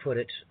God to put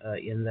it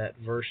in that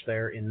verse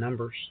there in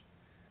Numbers.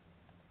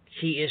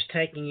 He is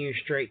taking you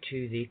straight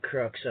to the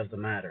crux of the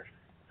matter.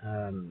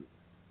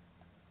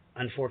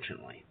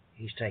 Unfortunately,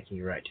 he's taking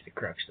you right to the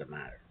crux of the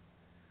matter.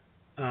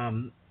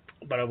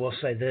 But I will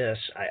say this,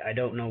 I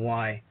don't know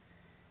why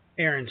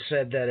Aaron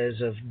said that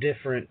as of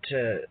different...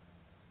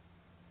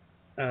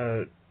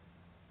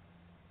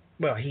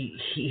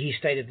 he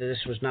stated that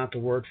this was not the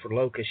word for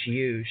locust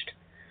used.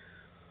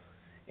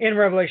 In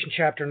Revelation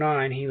chapter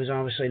 9, he was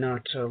obviously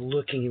not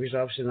he was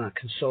obviously not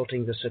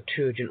consulting the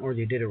Septuagint or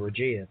the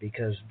Didoregia,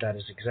 because that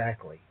is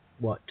exactly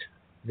what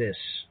this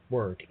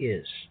word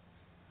is.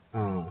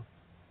 Arcus.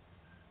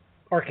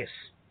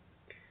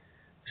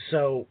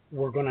 So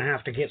we're going to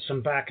have to get some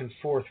back and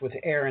forth with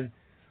Aaron.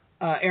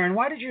 Aaron,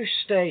 why did you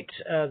state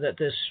that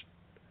this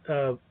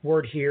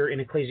word here in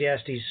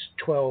Ecclesiastes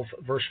 12,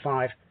 verse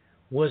 5,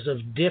 was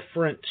of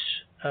different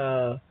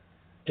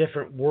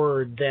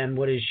word than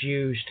what is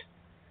used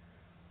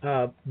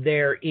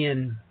there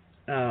in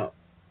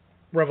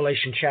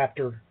Revelation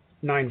chapter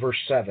 9, verse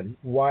 7.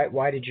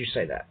 Why did you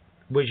say that?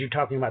 Was you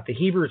talking about the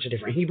Hebrew? It's a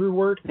different Hebrew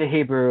word? The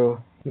Hebrew,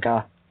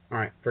 yeah. All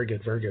right. Very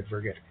good. Very good.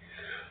 Very good.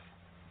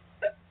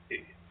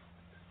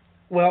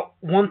 Well,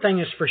 one thing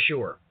is for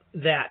sure,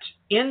 that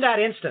in that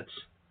instance,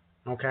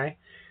 okay,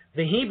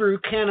 the Hebrew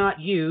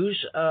cannot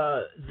use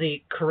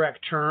the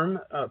correct term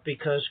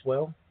because,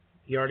 well,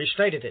 you already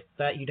stated it,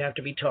 that you'd have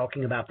to be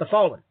talking about the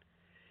fallen.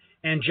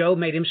 And Job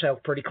made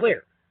himself pretty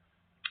clear.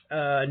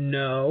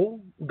 No,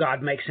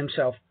 God makes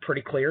himself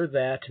pretty clear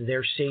that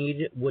their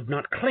seed would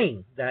not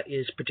cling. That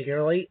is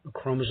particularly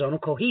chromosomal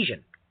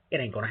cohesion.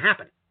 It ain't going to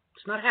happen.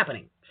 It's not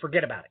happening.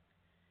 Forget about it.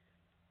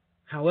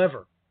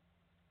 However,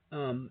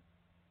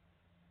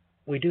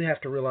 we do have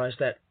to realize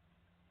that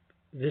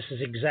this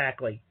is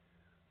exactly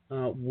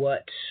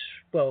what,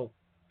 well,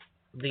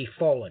 the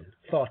fallen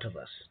thought of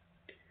us.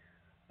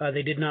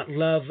 They did not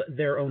love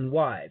their own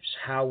wives.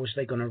 How was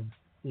they going to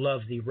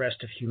love the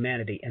rest of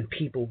humanity? And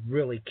people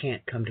really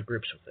can't come to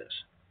grips with this.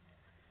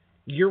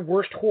 Your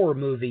worst horror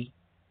movie,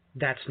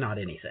 that's not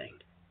anything.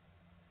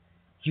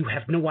 You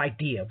have no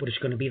idea what it's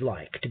going to be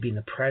like to be in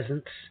the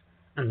presence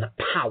and the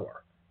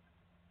power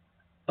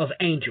of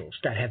angels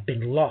that have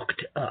been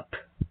locked up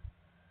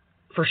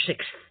for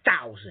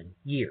 6,000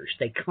 years.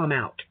 They come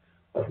out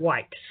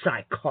quite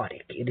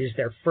psychotic. It is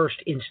their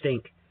first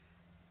instinct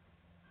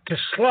to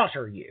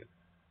slaughter you.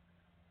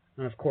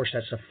 And of course,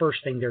 that's the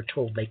first thing they're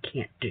told they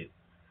can't do.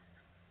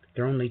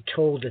 They're only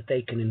told that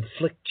they can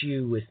inflict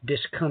you with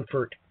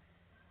discomfort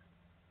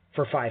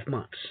for 5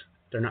 months.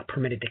 They're not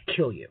permitted to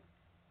kill you.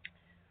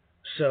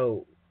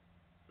 So,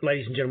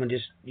 ladies and gentlemen,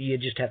 you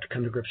just have to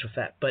come to grips with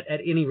that. But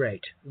at any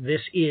rate,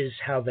 this is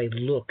how they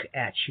look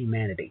at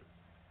humanity.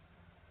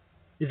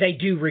 They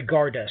do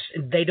regard us.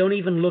 They don't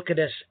even look at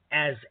us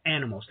as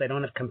animals. They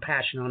don't have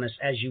compassion on us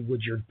as you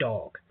would your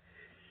dog.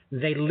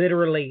 They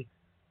literally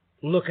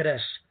look at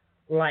us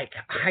like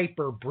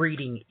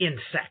hyper-breeding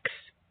insects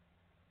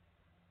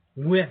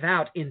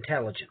without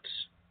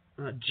intelligence.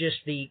 Just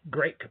the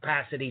great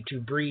capacity to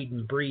breed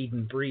and breed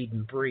and breed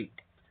and breed.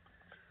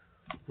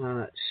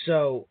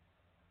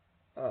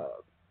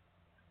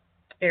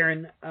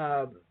 Aaron,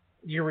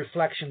 your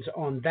reflections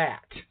on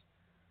that.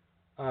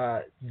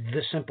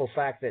 The simple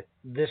fact that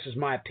this is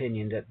my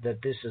opinion,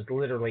 that this is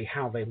literally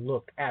how they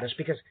look at us,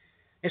 because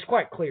it's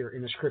quite clear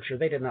in the scripture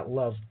they did not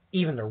love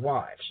even their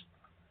wives.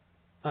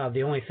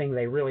 The only thing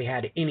they really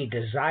had any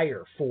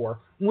desire for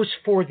was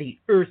for the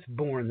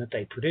earthborn that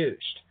they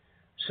produced.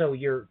 So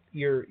your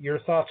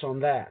thoughts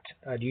on that?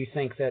 Do you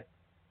think that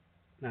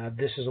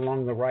this is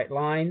along the right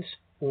lines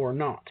or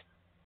not?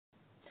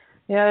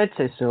 Yeah, I'd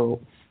say so.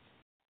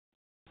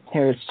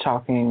 Here it's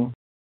talking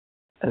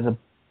as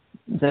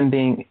them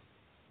being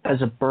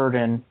as a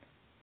burden.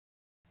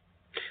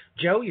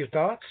 Joe, your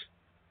thoughts?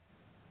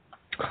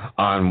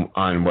 On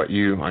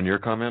your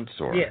comments,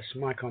 or? Yes,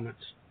 my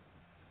comments.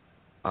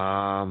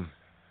 I've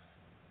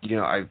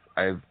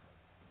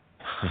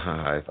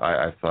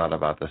thought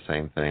about the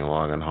same thing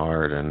long and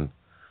hard, and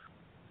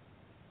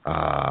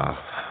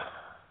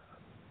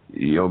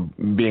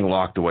being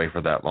locked away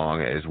for that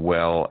long, as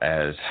well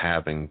as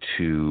having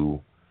to,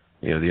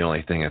 the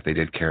only thing that they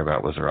did care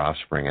about was their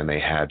offspring, and they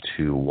had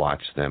to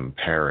watch them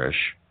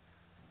perish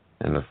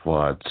in the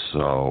flood.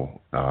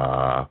 So,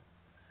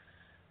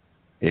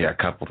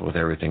 coupled with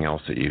everything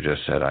else that you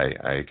just said,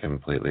 I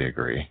completely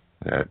agree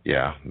that,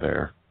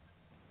 they're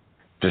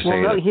just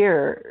saying. Note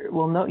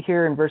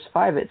here in verse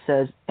 5 it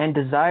says, "And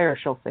desire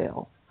shall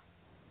fail."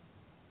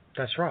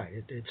 That's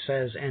right. It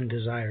says, "And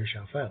desire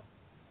shall fail."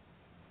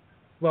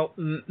 Well,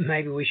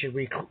 maybe we should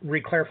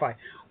re-clarify.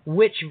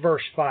 Which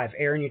verse 5?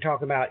 Aaron, you're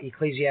talking about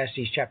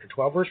Ecclesiastes chapter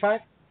 12, verse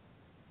 5?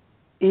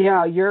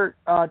 Yeah, your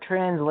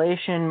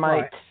translation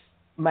might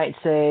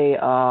say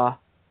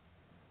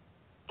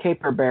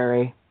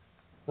caperberry.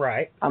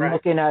 Right. I'm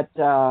looking at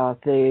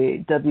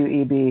the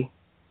WEB.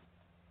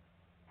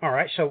 All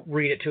right, so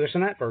read it to us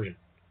in that version.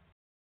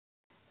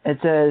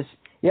 It says,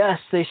 "Yes,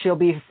 they shall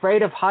be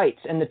afraid of heights,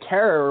 and the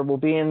terror will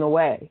be in the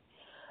way.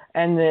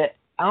 And the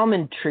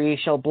almond tree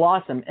shall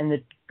blossom, and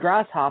the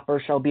grasshopper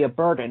shall be a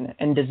burden,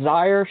 and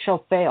desire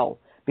shall fail,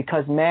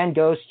 because man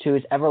goes to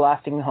his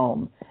everlasting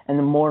home, and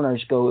the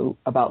mourners go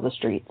about the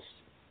streets."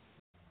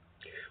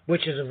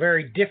 Which is a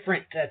very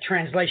different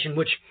translation,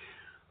 which,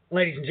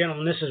 ladies and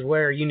gentlemen, this is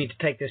where you need to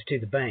take this to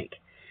the bank.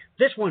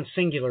 This one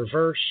singular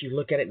verse, you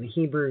look at it in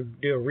Hebrew,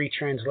 do a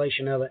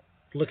retranslation of it.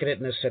 Look at it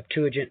in the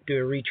Septuagint, do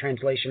a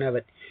retranslation of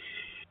it.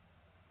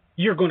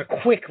 You're going to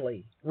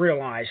quickly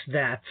realize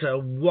that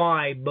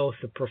why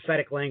both the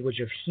prophetic language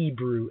of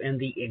Hebrew and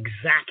the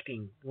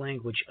exacting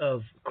language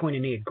of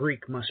Koinonia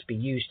Greek must be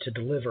used to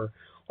deliver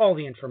all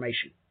the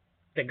information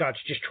that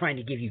God's just trying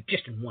to give you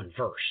just in one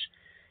verse.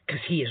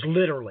 Because he is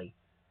literally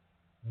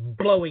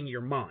blowing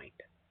your mind.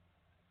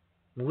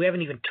 We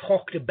haven't even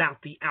talked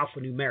about the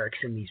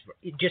alphanumerics in these,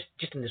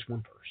 just in this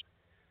one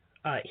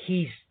verse.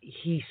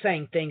 He's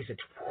saying things that's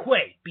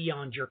way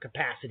beyond your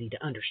capacity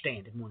to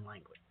understand in one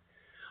language.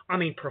 I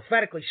mean,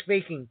 prophetically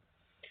speaking,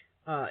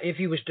 if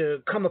he was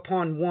to come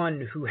upon one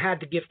who had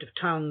the gift of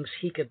tongues,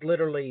 he could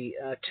literally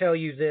tell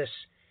you this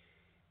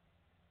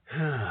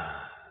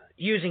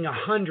using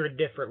 100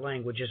 different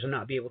languages and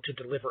not be able to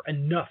deliver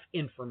enough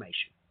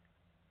information.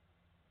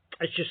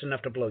 It's just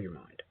enough to blow your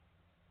mind.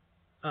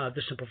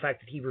 The simple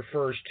fact that he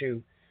refers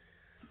to,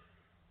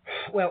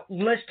 well,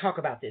 let's talk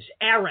about this.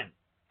 Aaron,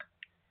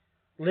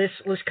 let's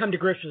come to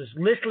grips with this.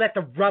 Let's let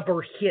the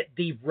rubber hit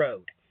the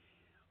road.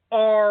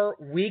 Are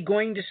we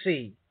going to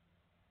see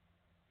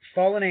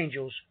fallen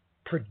angels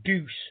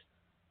produce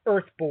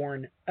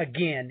Earthborn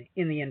again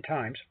in the end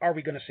times? Are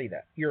we going to see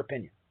that? Your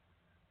opinion?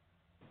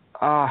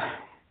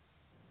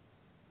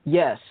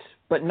 Yes,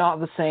 but not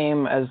the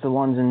same as the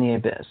ones in the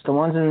abyss. The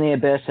ones in the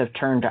abyss have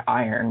turned to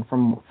iron.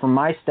 From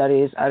my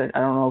studies, I don't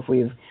know if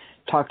we've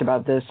talked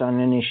about this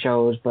on any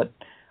shows, but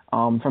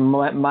from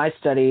my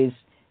studies,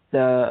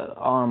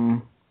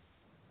 once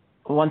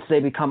they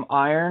become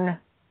iron,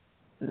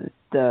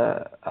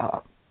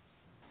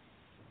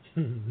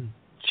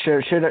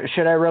 should I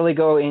really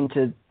go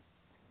into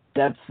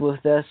depth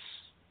with this?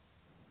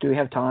 Do we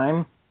have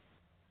time?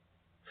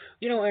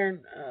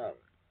 Aaron,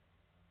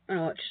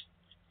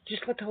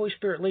 just let the Holy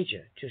Spirit lead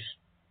you. Just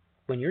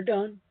when you're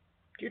done,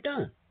 you're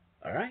done.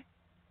 All right?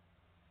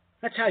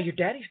 That's how your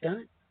daddy's done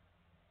it.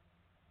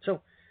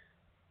 So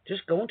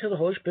just go until the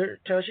Holy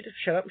Spirit tells you to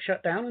shut up and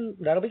shut down, and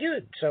that'll be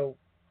good. So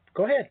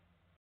go ahead.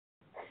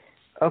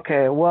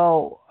 Okay,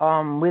 well,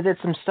 we did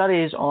some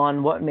studies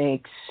on what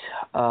makes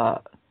a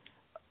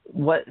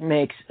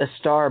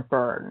star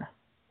burn,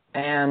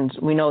 and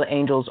we know that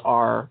angels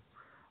are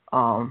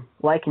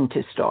likened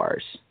to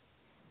stars.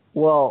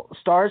 Well,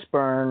 stars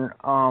burn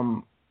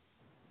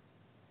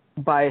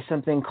by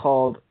something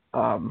called,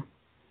 I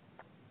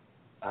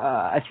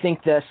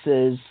think this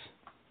is,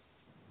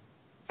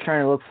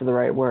 trying to look for the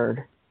right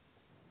word.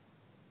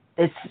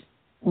 It's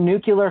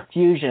nuclear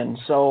fusion.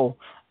 So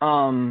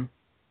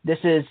this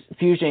is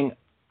fusing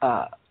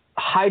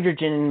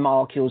hydrogen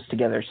molecules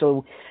together.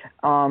 So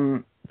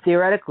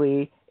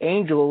theoretically,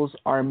 angels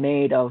are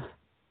made of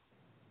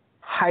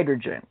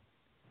hydrogen,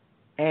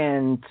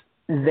 and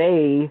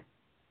they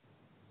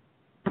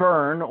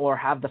burn or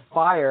have the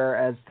fire,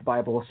 as the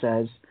Bible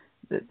says,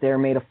 that they're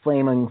made of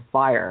flaming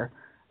fire.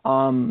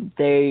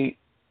 They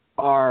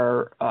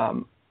are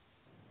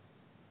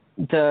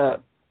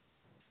the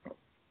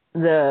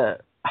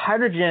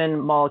hydrogen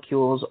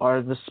molecules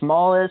are the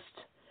smallest.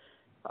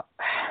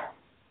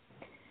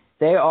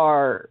 They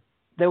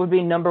would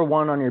be number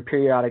one on your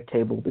periodic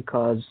table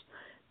because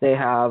they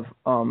have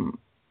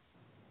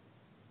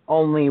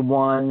only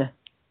one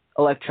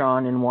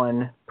electron and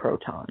one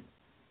proton.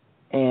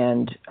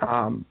 And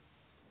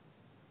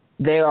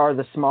they are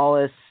the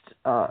smallest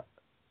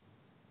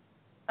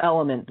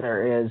element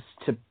there is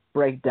to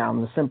break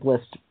down, the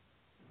simplest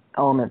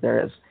element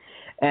there is.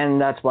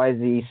 And that's why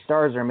the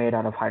stars are made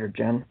out of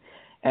hydrogen.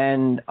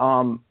 And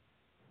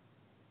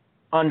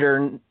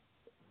under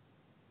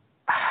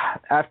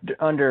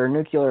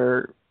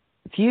nuclear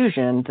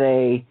fusion,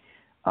 they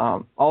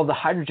all the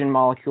hydrogen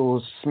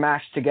molecules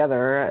smash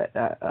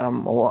together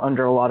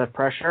under a lot of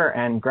pressure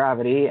and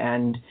gravity,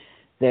 and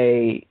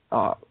they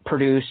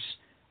produce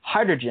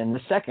hydrogen,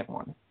 the second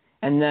one.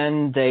 And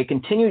then they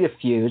continue to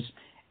fuse,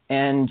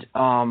 and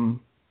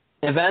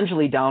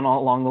eventually down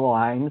along the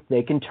line,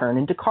 they can turn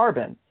into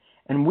carbon.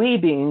 And we,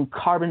 being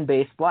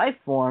carbon-based life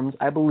forms,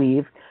 I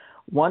believe,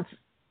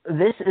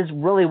 this is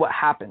really what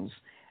happens.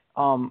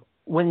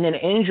 When an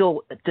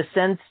angel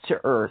descends to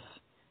Earth,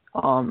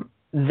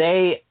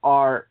 they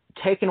are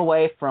taken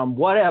away from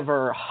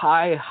whatever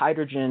high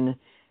hydrogen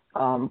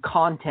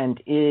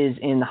content is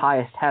in the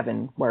highest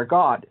heaven, where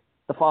God,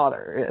 the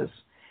Father, is.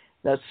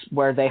 That's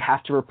where they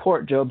have to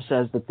report. Job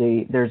says that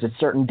there's a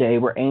certain day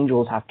where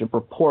angels have to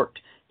report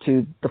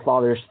to the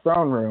Father's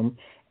throne room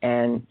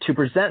and to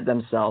present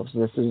themselves.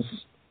 This is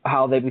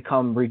how they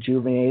become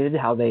rejuvenated,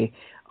 how they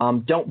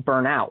don't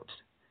burn out.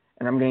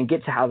 And I'm going to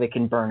get to how they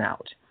can burn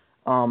out.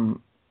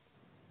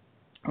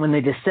 When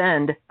they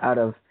descend out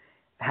of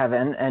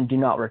heaven and do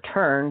not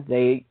return,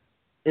 they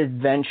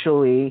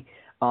eventually,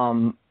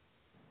 I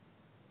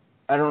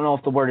don't know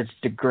if the word is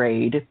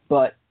degrade,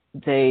 but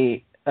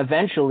they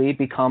eventually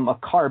become a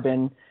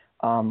carbon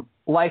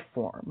life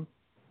form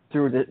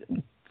through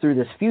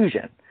this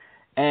fusion.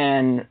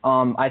 And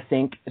I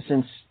think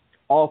since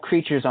all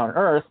creatures on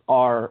Earth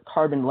are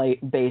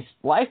carbon-based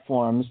life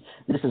forms,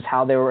 this is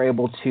how they were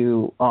able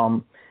to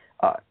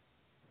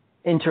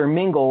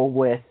intermingle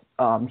with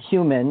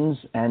humans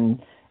and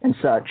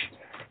such,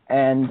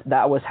 and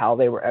that was how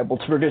they were able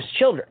to produce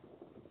children.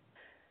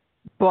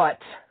 But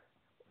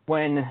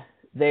when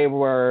they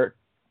were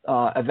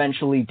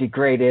eventually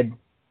degraded,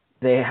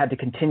 they had to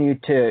continue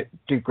to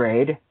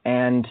degrade,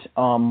 and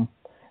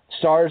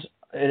stars,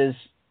 it is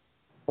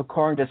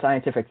according to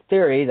scientific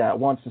theory that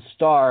once a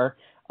star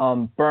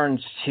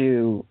burns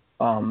to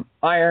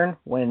iron,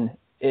 when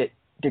it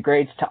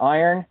degrades to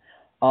iron,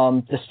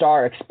 the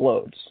star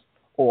explodes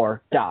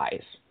or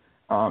dies.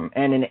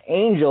 And an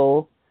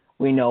angel,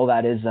 we know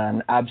that is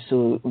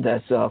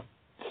that's a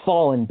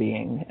fallen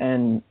being.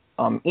 And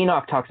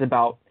Enoch talks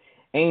about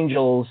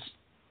angels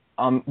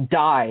can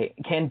die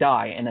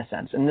in a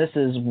sense. And this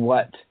is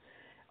what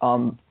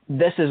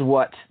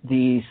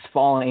these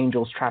fallen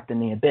angels trapped in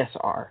the abyss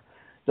are.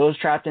 Those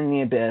trapped in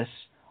the abyss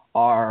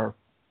are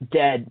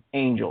dead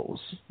angels.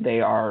 They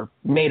are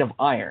made of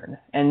iron.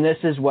 And this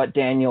is what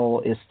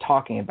Daniel is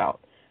talking about.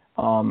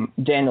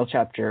 Daniel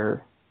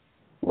chapter,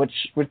 which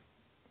the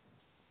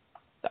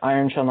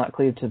iron shall not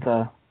cleave to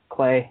the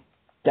clay.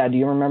 Dad, do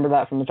you remember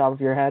that from the top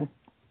of your head?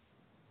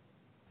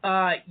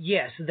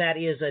 Yes, that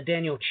is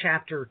Daniel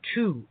chapter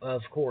 2,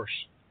 of course.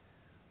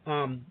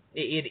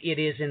 It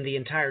is in the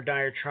entire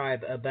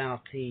diatribe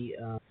about the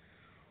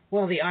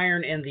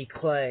iron and the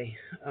clay.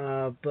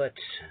 But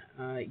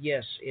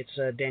yes,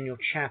 it's Daniel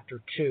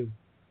chapter 2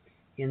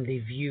 in the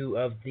view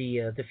of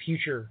the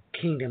future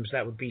kingdoms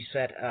that would be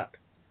set up.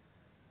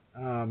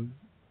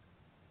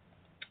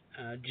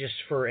 Just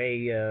for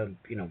a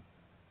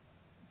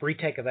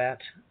retake of that,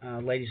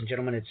 ladies and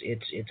gentlemen,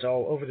 it's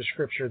all over the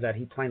scripture that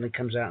he plainly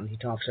comes out and he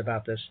talks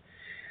about this,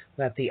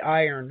 that the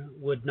iron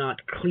would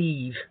not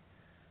cleave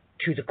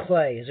to the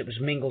clay as it was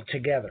mingled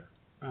together.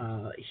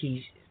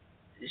 He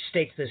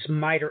states this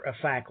matter of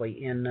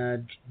factly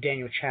in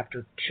Daniel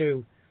chapter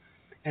 2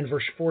 and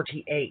verse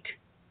 48.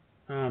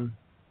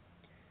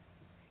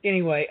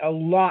 Anyway, a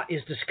lot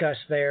is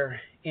discussed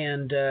there,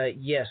 and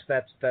yes,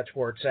 that's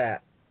where it's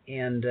at.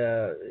 And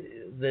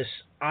this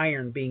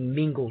iron being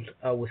mingled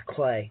with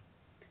clay,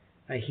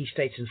 he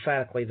states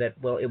emphatically that,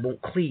 well, it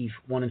won't cleave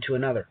one into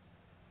another.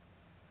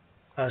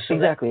 So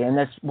exactly, and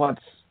that's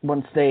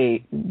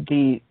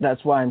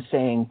that's why I'm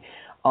saying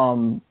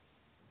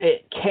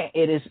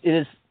it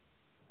is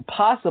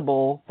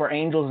possible for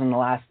angels in the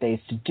last days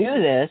to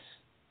do this,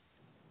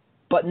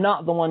 but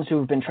not the ones who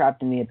have been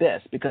trapped in the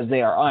abyss, because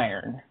they are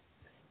iron.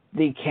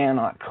 They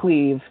cannot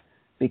cleave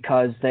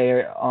because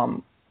they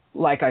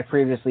like I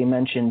previously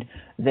mentioned,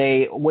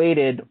 they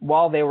waited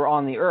while they were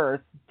on the earth.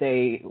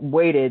 They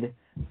waited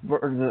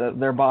for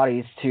their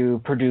bodies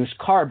to produce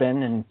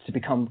carbon and to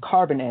become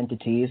carbon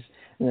entities,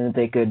 and that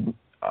they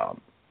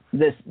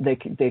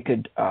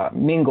could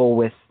mingle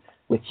with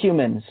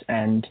humans,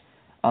 and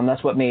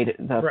that's what made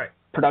the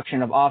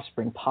production of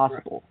offspring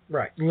possible.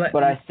 Right.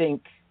 But I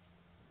think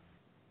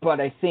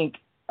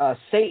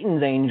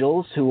Satan's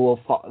angels, who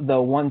will fall,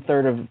 the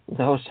 1/3 of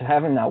the host of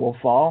heaven that will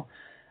fall,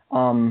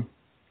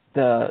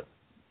 the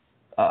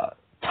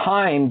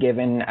time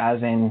given,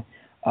 as in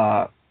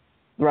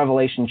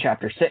Revelation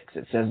chapter 6,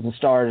 it says the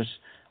stars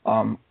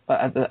at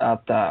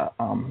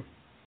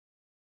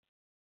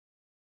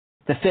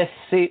the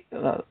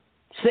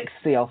sixth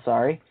seal,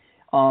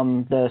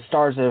 the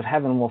stars of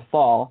heaven will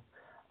fall.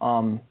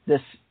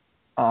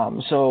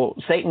 So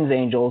Satan's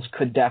angels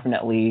could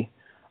definitely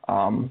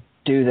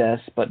do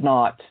this, but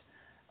not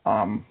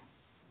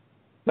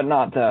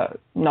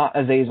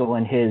Azazel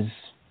and his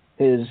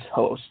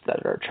hosts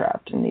that are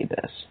trapped in the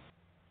abyss.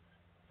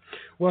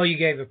 Well, you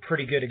gave a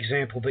pretty good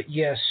example, but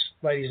yes,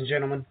 ladies and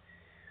gentlemen,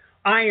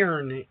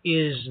 iron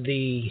is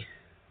the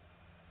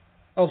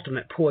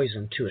ultimate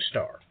poison to a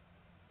star.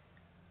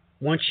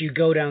 Once you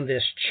go down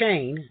this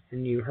chain,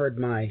 and you heard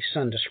my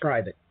son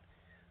describe it,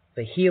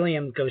 the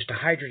helium goes to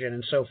hydrogen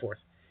and so forth.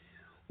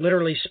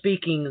 Literally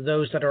speaking,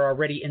 those that are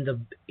already in the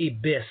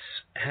abyss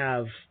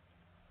have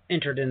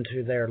entered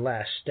into their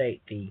last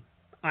state, the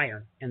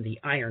iron, and the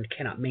iron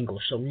cannot mingle.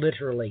 So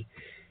literally,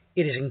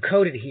 it is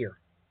encoded here.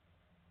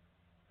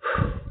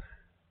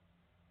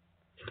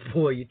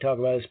 Boy, you talk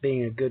about this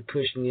being a good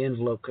push in the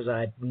envelope, because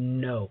I had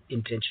no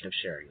intention of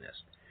sharing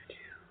this.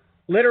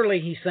 Literally,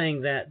 he's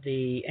saying that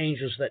the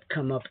angels that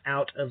come up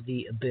out of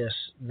the abyss,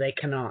 they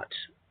cannot.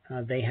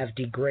 They have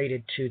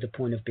degraded to the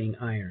point of being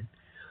iron.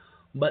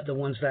 But the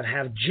ones that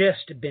have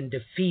just been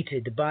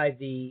defeated by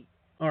the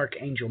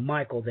Archangel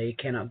Michael, they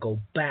cannot go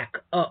back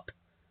up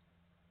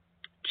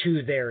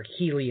to their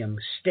helium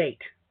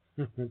state,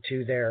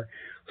 to their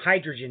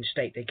hydrogen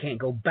state. They can't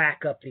go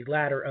back up the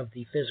ladder of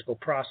the physical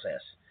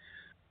process.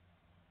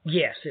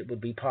 Yes, it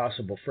would be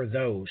possible for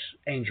those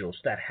angels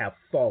that have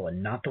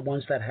fallen, not the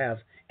ones that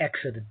have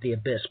exited the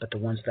abyss, but the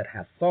ones that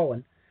have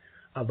fallen,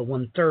 the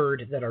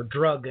 1/3 that are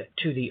drugged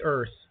to the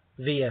earth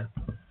via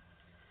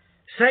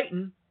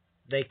Satan.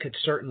 They could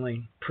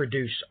certainly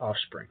produce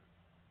offspring.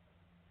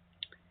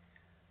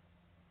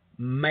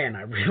 Man,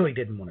 I really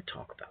didn't want to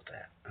talk about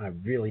that. I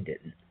really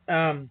didn't.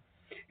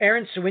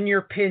 Aaron, so in your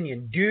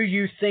opinion, do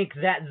you think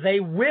that they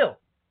will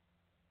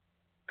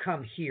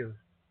come here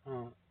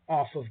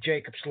off of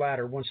Jacob's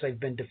ladder once they've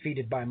been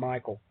defeated by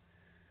Michael?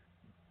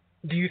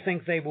 Do you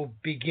think they will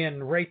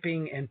begin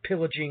raping and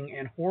pillaging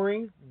and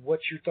whoring?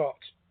 What's your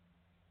thoughts?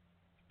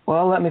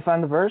 Well, let me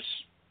find the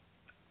verse.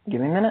 Give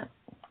me a minute.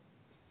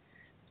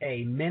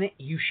 A minute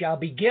you shall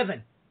be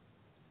given.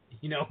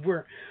 You know,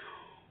 we're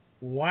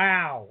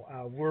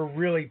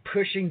really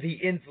pushing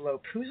the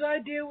envelope. Whose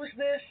idea was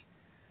this?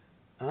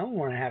 I'm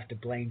going to have to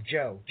blame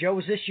Joe. Joe,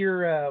 was this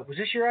your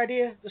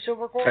idea, the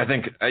silver cord? I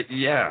think,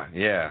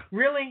 yeah.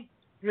 Really?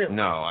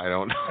 No, I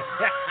don't know.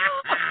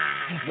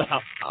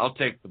 No, I'll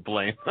take the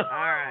blame. All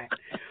right.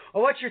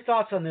 Well, what's your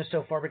thoughts on this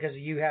so far? Because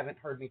you haven't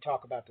heard me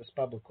talk about this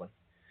publicly.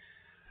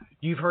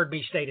 You've heard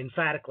me state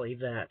emphatically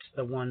that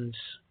the ones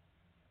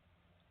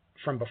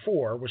from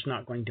before was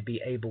not going to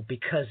be able,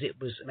 because it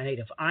was made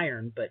of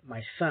iron, but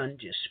my son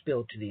just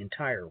spilled to the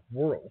entire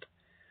world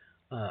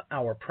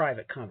our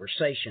private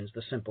conversations,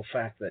 the simple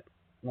fact that,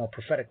 well,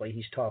 prophetically,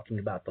 he's talking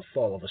about the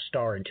fall of a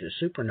star into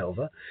a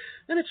supernova,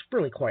 and it's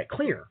really quite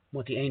clear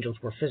what the angels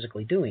were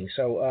physically doing.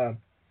 So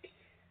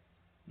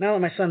now that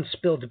my son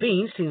spilled the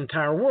beans to the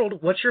entire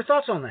world, what's your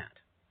thoughts on that?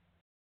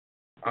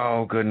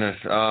 Oh, goodness.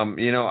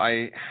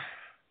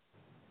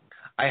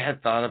 I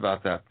had thought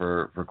about that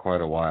for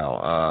quite a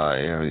while,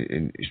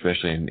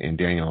 especially in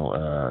Daniel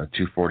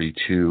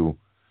 2:42.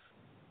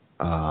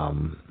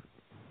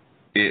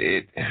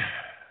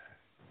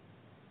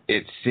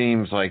 It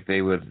seems like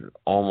they would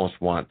almost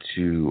want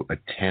to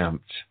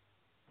attempt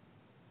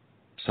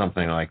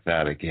something like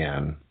that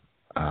again,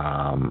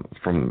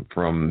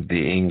 from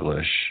the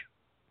English,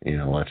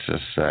 let's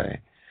just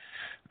say,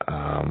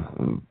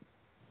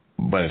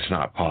 but it's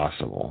not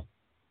possible.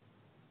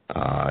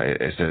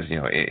 It says,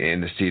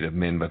 in the seed of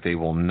men, but they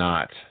will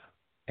not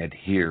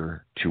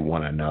adhere to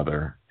one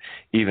another,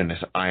 even as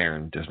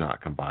iron does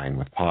not combine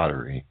with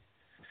pottery.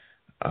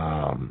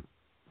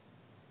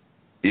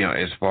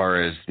 As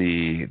far as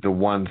the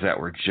ones that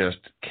were just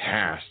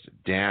cast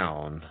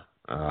down,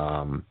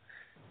 I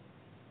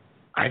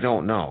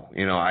don't know.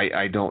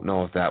 I don't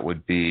know if that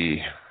would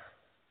be.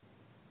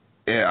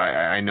 Yeah,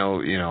 I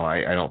know.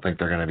 I don't think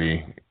they're going to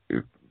be.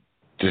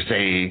 To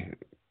say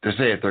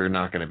that they're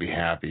not going to be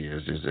happy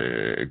is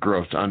a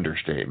gross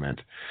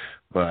understatement,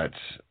 but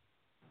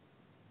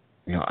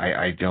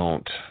I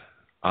don't,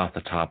 off the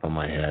top of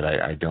my head,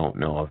 I don't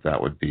know if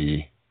that would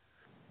be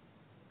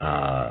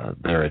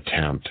their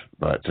attempt.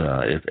 But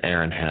if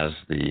Aaron has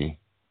the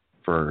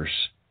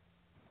verse,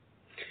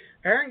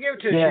 Aaron, give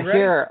it to you. Yeah,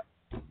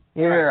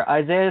 here,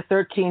 right. Isaiah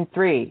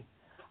 13:3.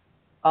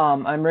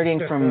 I'm reading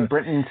from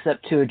Britain's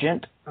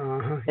Septuagint.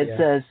 It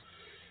says,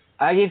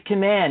 "I give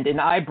command and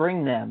I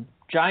bring them.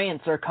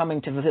 Giants are coming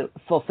to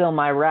fulfill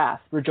my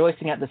wrath,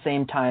 rejoicing at the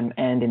same time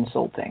and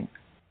insulting."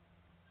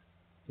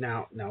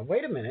 Now,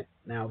 wait a minute.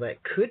 Now,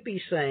 that could be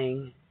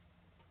saying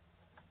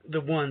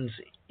the ones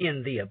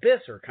in the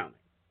abyss are coming.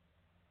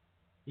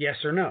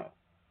 Yes or no?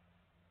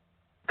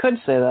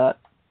 Could say that.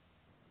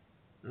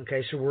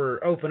 Okay, so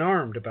we're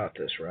open-armed about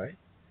this, right?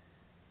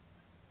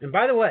 And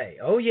by the way,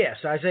 oh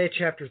yes, Isaiah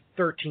chapter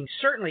 13,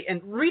 certainly,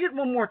 and read it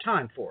one more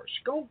time for us.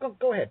 Go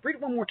ahead, read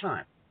it one more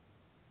time.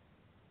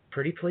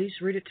 Pretty please,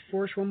 read it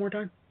for us one more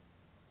time.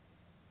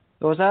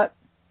 What was that?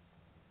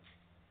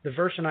 The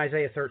verse in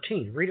Isaiah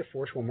 13, read it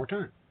for us one more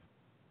time.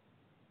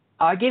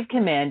 "I give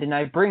command and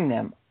I bring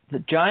them. The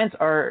giants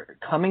are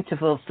coming to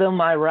fulfill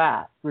my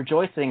wrath,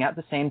 rejoicing at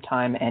the same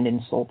time and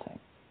insulting."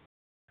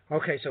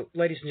 Okay, so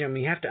ladies and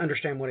gentlemen, you have to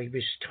understand what he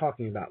was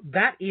talking about.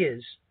 That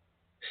is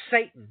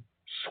Satan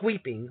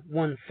sweeping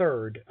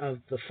 1/3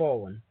 of the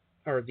fallen,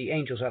 or the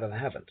angels, out of the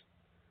heavens.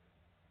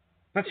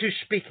 That's who's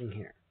speaking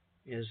here.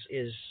 Is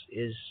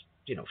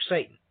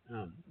Satan.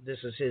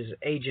 This is his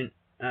agent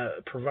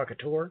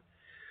provocateur,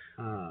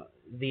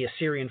 the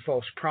Assyrian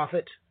false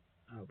prophet,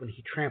 when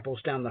he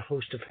tramples down the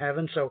host of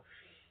heaven. So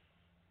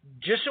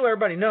just so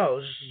everybody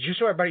knows, just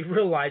so everybody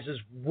realizes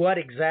what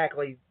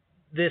exactly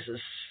this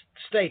is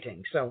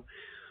stating. So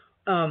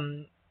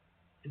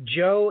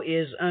Joe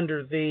is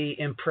under the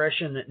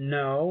impression that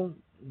no,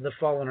 the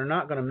fallen are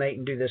not going to mate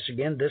and do this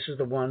again. This is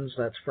the ones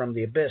that's from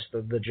the abyss,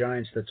 the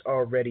giants that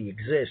already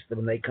exist.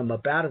 When they come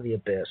up out of the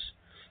abyss,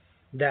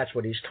 that's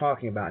what he's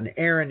talking about. And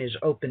Aaron is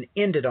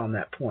open-ended on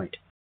that point.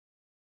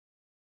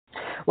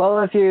 Well,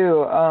 if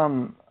you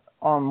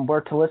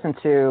were to listen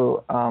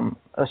to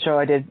a show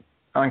I did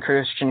on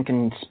Christian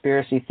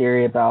conspiracy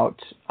theory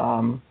about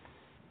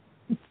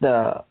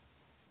the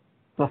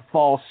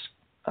false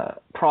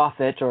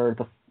prophet, or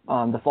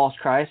the false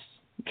Christ,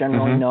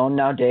 generally known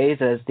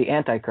nowadays as the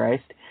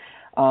Antichrist,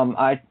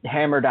 I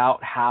hammered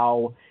out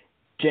how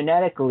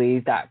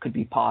genetically that could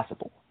be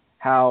possible.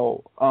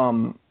 How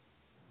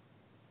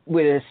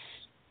with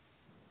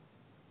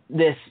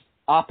this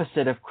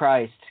opposite of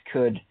Christ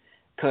could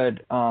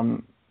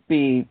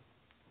be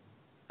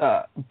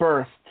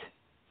birthed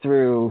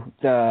through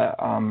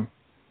the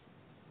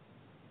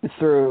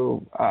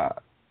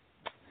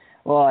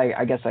well,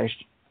 I guess I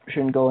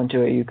shouldn't go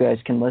into it. You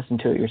guys can listen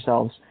to it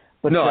yourselves.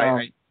 But no,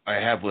 I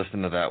have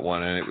listened to that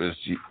one, and it was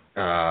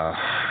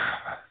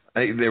I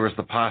think there was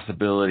the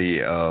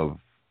possibility of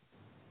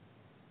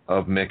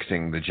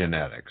mixing the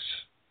genetics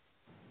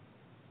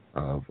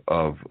of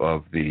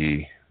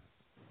the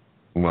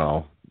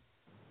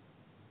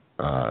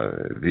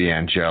the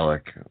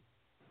angelic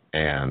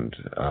and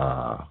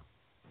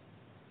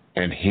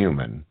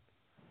human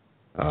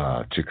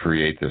to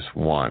create this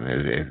one,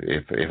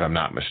 if I'm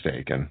not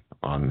mistaken,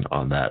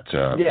 on that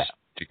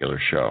particular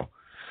show.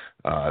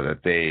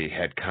 That they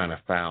had kind of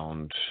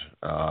found,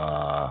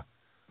 I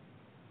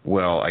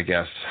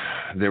guess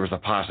there was a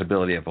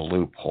possibility of a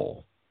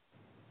loophole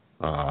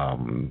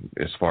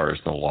as far as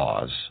the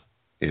laws.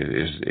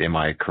 Am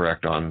I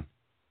correct on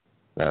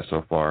that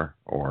so far,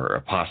 or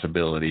a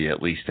possibility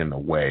at least in the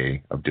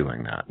way of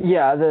doing that?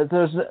 Yeah,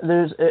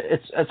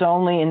 it's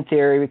only in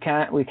theory. We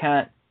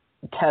can't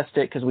test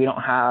it because we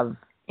don't have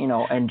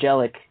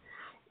angelic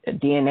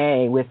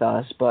DNA with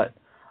us, but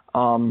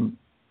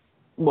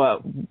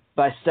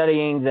by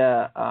studying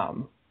the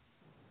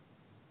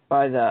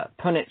by the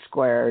Punnett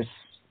squares,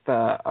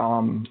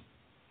 I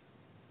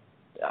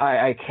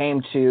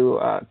came to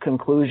a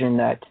conclusion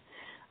that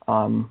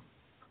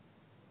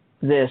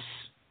this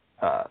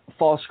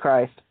false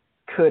Christ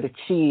could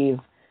achieve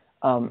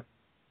an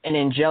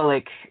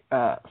angelic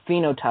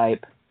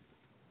phenotype.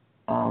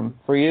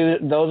 For you,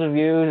 those of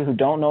you who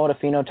don't know what a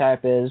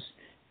phenotype is,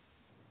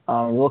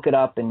 look it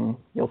up and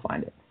you'll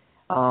find it.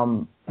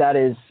 That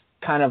is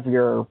kind of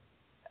your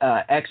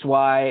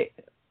XY,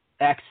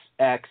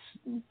 XX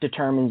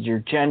determines your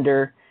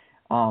gender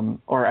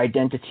or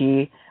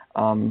identity.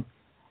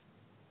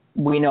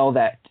 We know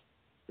that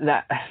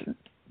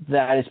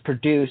is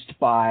produced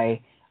by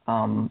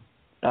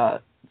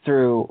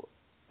through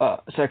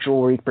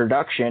sexual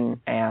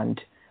reproduction,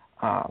 and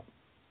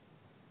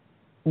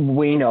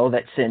we know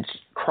that since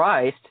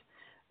Christ,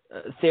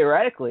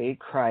 theoretically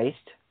Christ,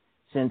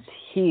 since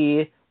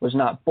he was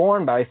not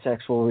born by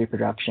sexual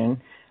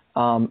reproduction,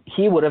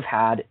 he would have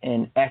had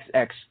an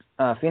XX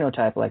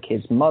phenotype like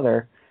his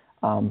mother,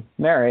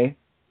 Mary,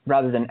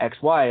 rather than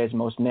XY as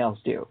most males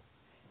do.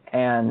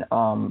 And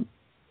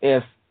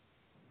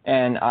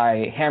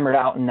I hammered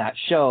out in that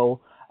show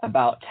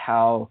about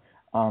how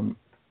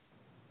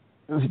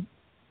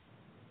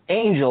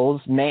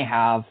angels may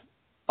have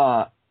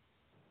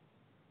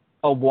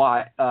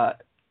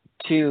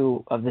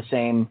two of the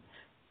same,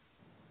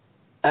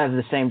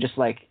 just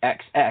like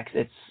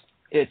XX.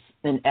 It's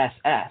an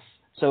SS,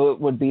 so it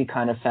would be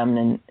kind of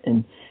feminine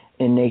in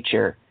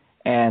nature,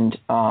 and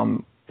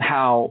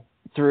how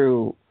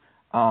through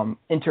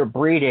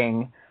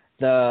interbreeding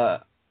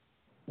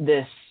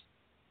this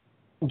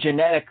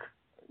genetic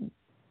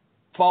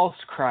false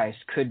Christ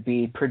could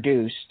be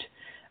produced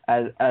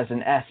as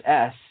an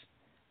SS,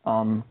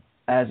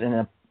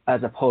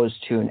 as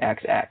opposed to an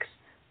XX,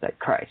 like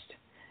Christ.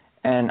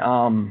 And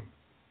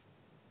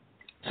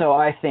so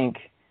I think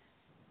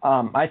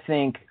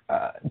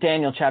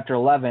Daniel chapter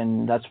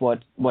 11, that's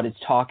what it's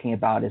talking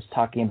about. It's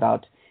talking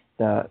about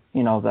the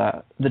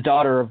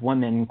daughter of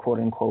women, quote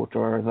unquote,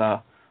 or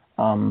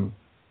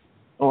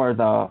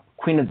the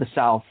queen of the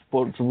south.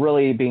 What's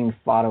really being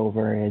fought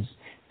over is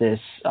this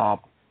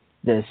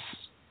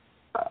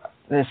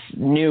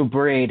new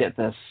breed,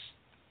 this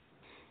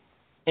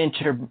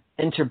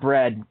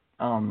interbred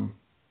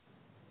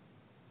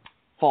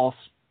false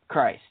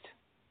Christ,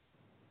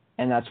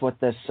 and that's what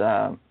this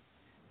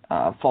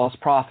false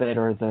prophet,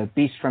 or the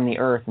beast from the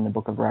earth in the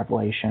book of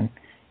Revelation,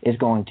 is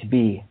going to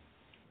be.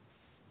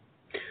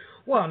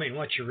 Well, I mean,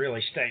 what you're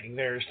really stating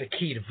there is the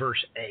key to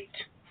verse 8.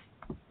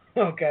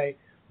 Okay?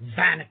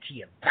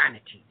 Vanity of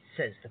vanity,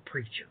 says the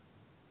preacher.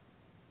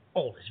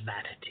 All is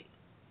vanity.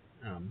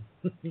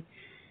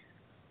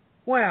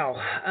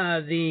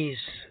 These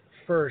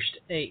first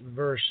 8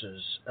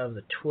 verses of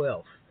the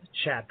 12th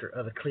chapter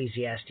of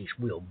Ecclesiastes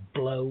will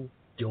blow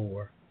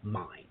your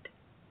mind.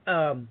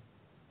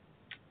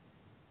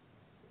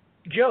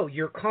 Joe,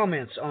 your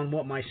comments on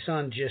what my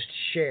son just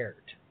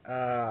shared,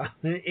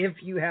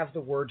 if you have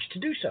the words to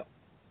do so.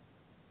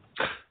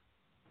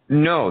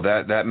 No,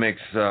 that makes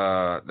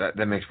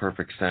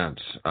perfect sense.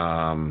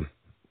 I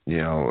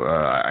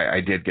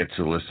did get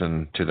to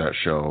listen to that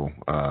show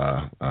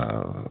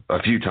a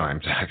few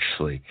times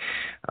actually,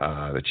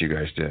 that you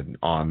guys did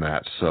on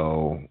that.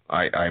 So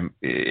I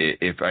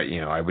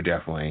would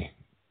definitely.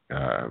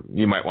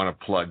 You might want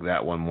to plug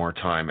that one more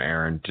time,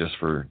 Aaron, just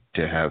so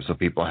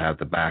people have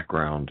the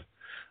background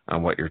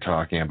on what you're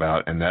talking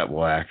about, and that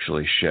will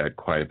actually shed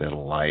quite a bit of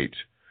light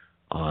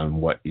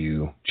on what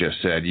you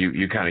just said.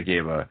 You kind of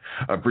gave a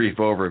brief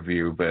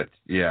overview, but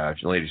yeah,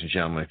 ladies and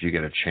gentlemen, if you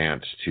get a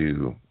chance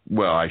to,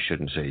 well, I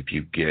shouldn't say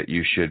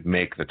you should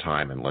make the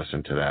time and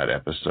listen to that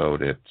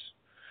episode.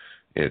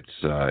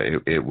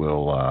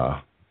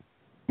 It'll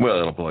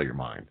blow your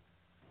mind.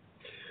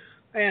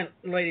 And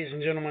ladies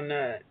and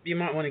gentlemen, you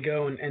might want to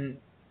go and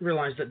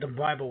realize that the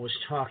Bible was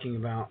talking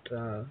about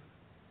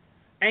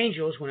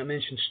angels when it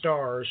mentioned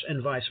stars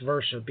and vice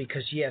versa,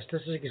 because yes,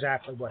 this is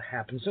exactly what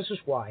happens. This is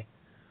why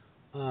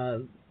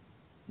the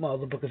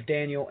book of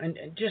Daniel, and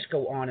just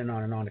go on and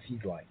on and on if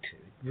you'd like to.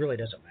 It really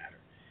doesn't matter.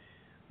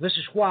 This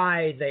is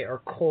why they are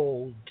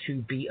called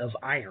to be of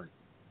iron,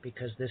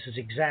 because this is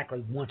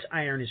exactly, once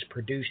iron is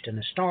produced in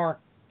a star,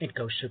 it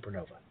goes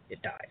supernova.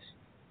 It dies.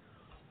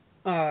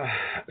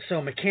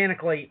 So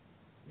mechanically,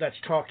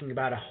 that's talking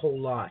about a whole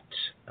lot,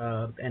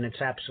 and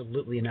it's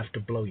absolutely enough to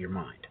blow your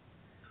mind.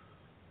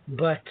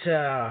 But,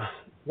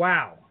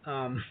 wow.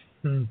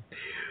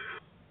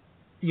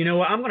 You know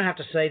what? I'm going to have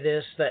to say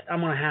this, that I'm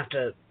going to have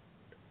to,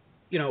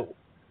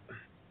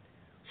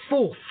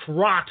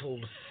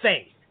 full-throttled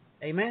faith.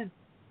 Amen?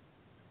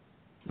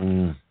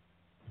 Amen.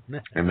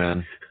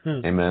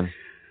 Amen.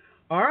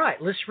 All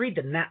right, let's read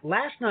the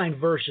last 9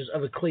 verses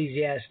of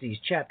Ecclesiastes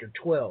chapter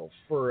 12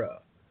 for a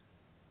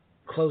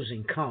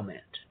closing comment.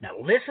 Now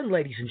listen,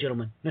 ladies and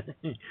gentlemen,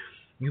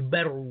 you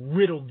better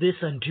riddle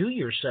this unto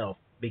yourself,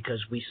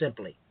 because we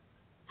simply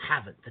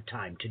haven't the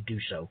time to do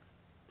so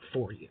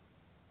for you.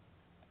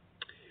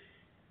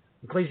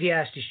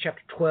 Ecclesiastes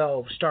chapter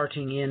 12,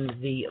 starting in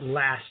the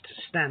last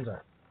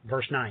stanza,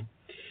 verse 9.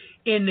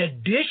 In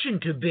addition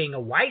to being a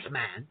wise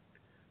man,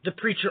 the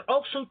preacher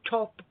also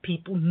taught the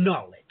people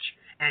knowledge,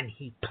 and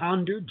he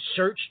pondered,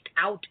 searched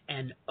out,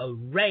 and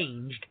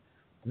arranged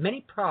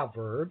many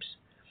proverbs.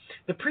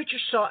 The preacher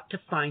sought to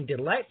find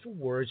delightful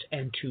words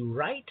and to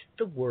write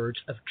the words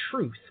of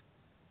truth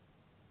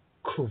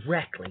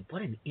correctly.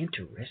 What an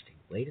interesting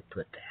way to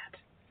put that.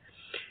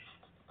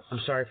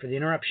 I'm sorry for the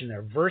interruption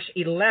there. Verse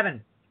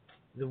 11.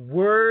 The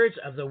words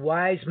of the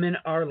wise men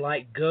are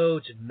like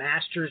goads, and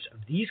masters of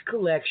these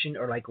collection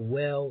are like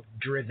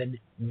well-driven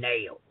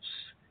nails.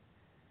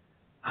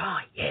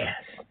 Ah, yes.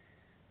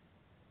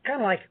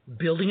 Kind of like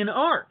building an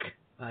ark,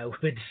 I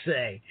would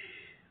say.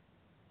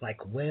 Like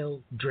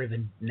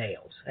well-driven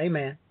nails.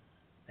 Amen.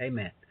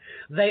 Amen.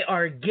 They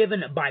are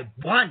given by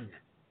one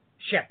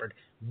shepherd,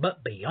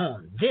 but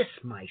beyond this,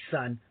 my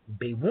son,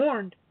 be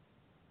warned.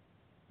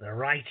 The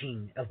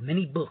writing of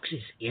many books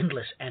is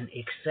endless, and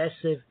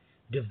excessive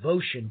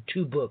devotion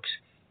to books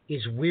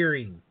is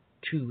wearying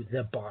to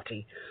the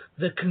body.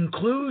 The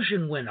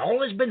conclusion, when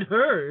all has been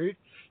heard,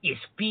 is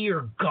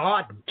fear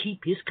God and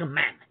keep his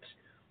commandments,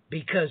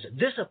 because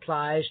this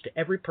applies to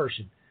every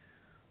person.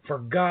 For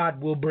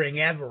God will bring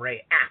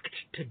every act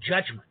to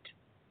judgment,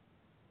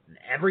 and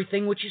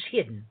everything which is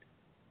hidden,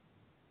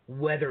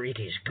 whether it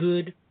is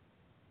good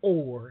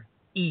or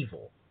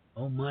evil.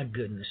 Oh my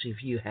goodness,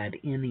 if you had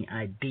any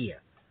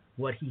idea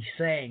what he's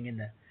saying in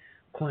the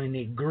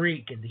Koine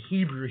Greek and the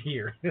Hebrew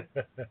here.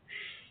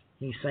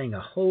 He's saying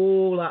a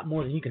whole lot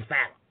more than you can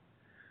fathom.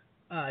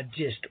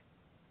 Just,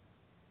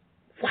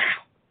 wow.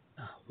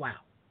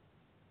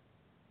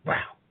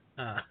 Wow.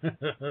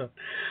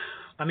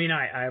 I mean,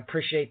 I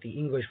appreciate the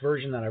English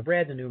version that I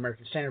read. The New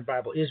American Standard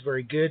Bible is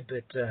very good,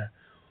 but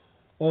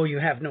you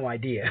have no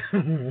idea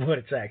what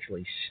it's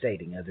actually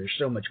stating. There's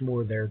so much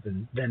more there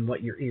than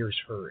what your ears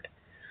heard.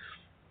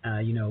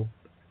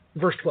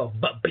 Verse 12,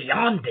 but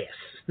beyond this,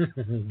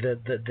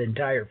 the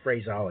entire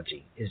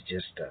phraseology is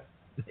just,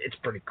 it's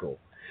pretty cool.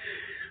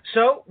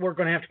 So, we're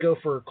going to have to go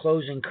for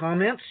closing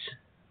comments.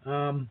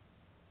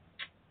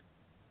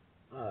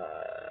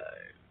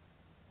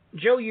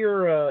 Joe,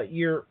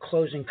 your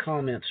closing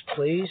comments,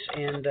 please,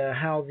 and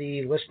how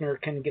the listener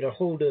can get a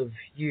hold of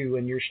you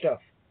and your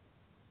stuff.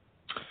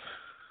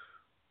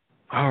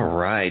 All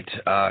right.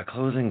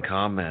 Closing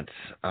comments.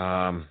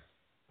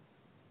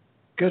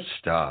 Good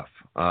stuff.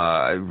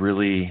 I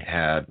really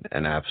had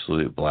an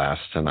absolute blast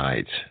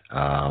tonight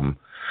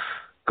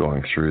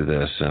going through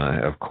this.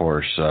 And, of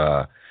course,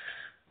 I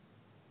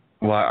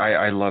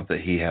love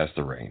that he has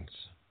the reins.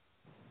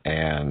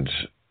 And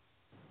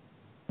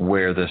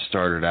where this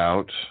started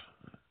out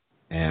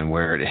and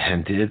where it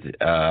ended,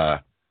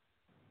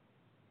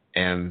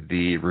 and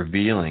the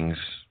revealings,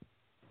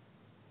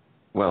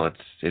 well,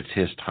 it's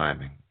his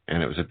timing,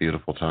 and it was a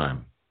beautiful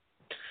time.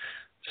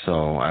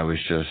 So I was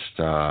just,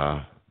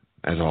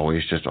 as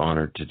always, just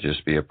honored to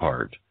just be a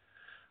part.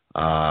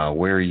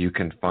 Where you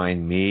can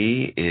find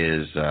me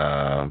is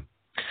on,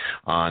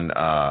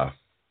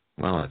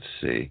 let's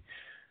see,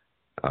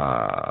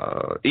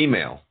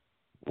 email.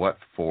 What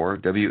for?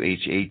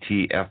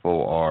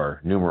 WHATFOR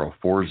numeral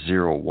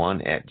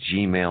 401 at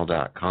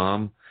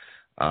gmail.com.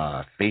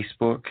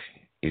 Facebook,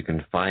 you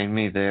can find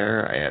me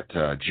there at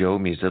Joe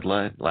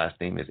Muzydla. Last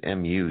name is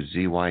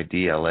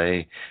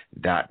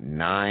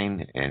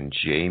MUZYDLA.9, and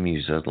J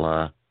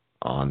Muzydla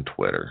on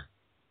Twitter.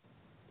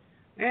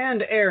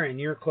 And Aaron,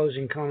 your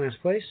closing comments,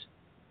 please.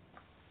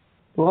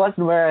 It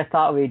wasn't where I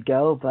thought we'd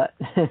go, but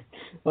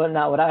well,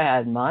 not what I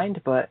had in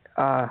mind. But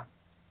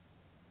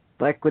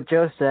like what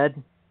Joe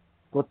said,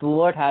 what the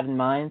Lord had in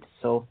mind,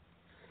 so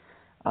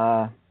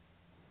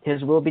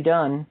his will be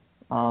done.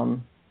 It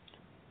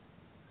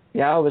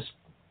was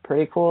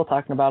pretty cool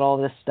talking about all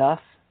this stuff.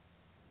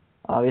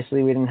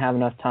 Obviously, we didn't have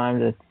enough time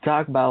to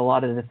talk about a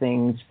lot of the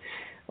things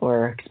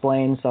or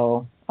explain,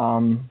 so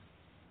I'm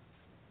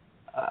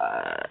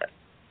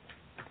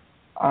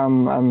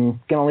going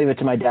to leave it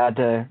to my dad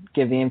to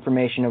give the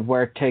information of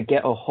where to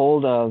get a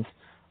hold of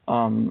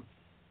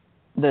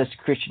this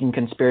Christian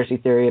conspiracy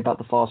theory about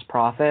the false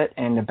prophet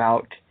and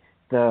about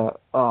the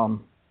I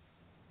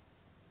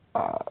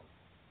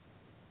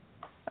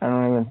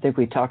don't even think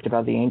we talked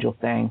about the angel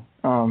thing,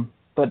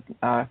 but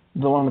the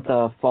one with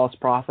the false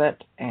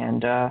prophet,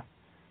 and that's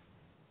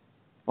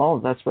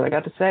what I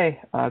got to say.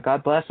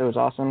 God bless. It was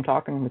awesome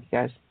talking with you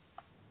guys.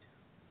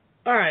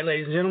 All right,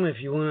 ladies and gentlemen, if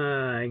you want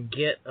to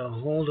get a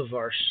hold of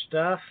our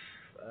stuff,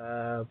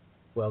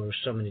 there's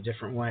so many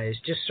different ways.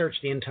 Just search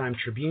the End Time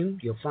Tribune.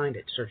 You'll find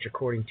it. Search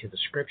according to the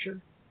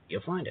Scripture.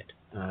 You'll find it.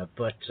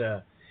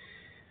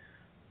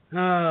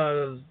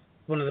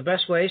 One of the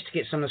best ways to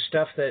get some of the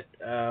stuff that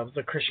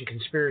the Christian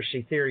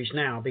conspiracy theories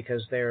now,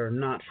 because they're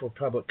not for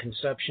public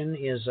consumption,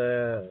 is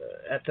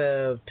at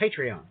the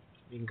Patreon.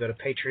 You can go to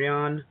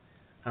Patreon,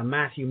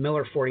 Matthew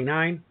Miller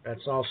 49.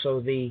 That's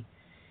also the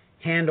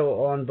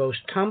handle on both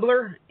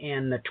Tumblr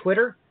and the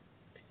Twitter.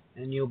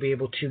 and you'll be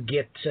able to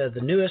get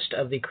the newest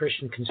of the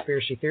Christian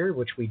conspiracy theory,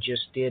 which we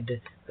just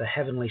did, the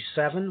Heavenly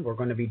Seven. We're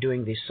going to be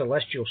doing the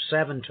Celestial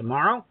Seven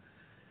tomorrow,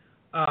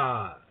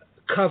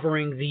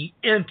 covering the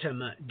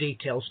intimate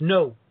details,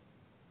 no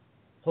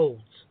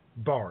holds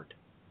barred.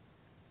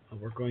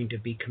 We're going to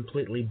be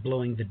completely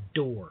blowing the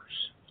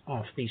doors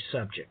off these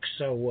subjects.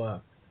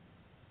 So,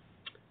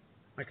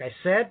 like I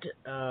said,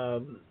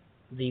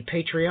 the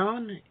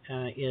Patreon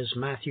is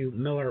Matthew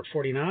Miller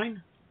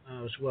 49,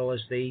 as well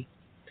as the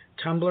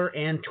Tumblr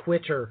and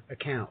Twitter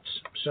accounts.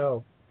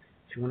 So,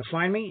 if you want to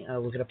find me,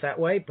 look it up that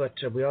way. But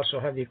we also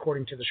have the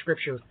According to the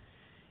Scripture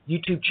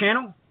YouTube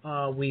channel.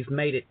 We've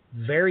made it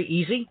very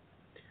easy.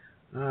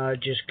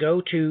 Just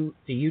go to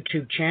the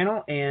YouTube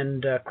channel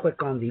and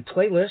click on the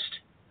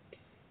playlist.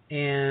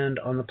 And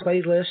on the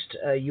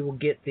playlist, you will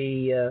get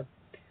the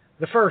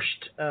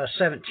first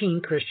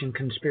 17 Christian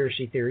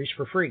conspiracy theories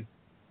for free.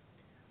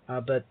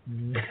 But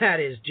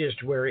that is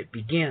just where it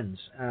begins.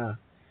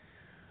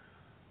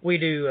 We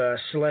do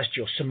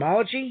celestial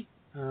symbology.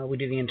 We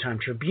do the End Time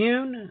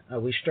Tribune.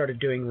 We started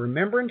doing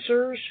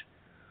remembrancers.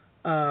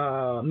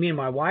 Me and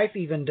my wife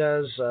even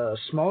does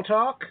small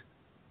talk.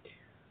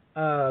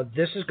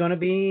 This is going to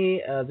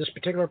be, this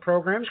particular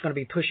program is going to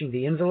be pushing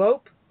the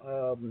envelope,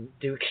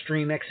 do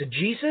extreme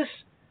exegesis,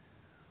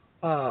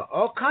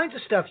 all kinds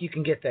of stuff you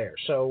can get there.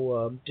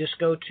 So just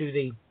go to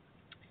the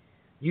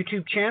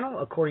YouTube channel,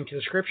 According to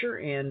the Scripture,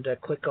 and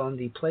click on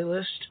the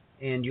playlist,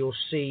 and you'll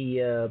see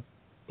a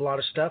lot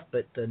of stuff,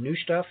 but the new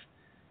stuff,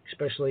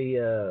 especially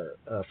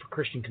for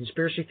Christian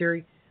conspiracy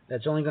theory,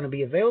 that's only going to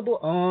be available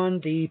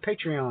on the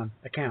Patreon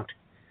account.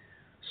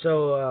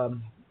 So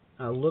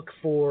look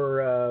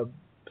for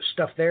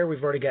stuff there.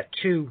 We've already got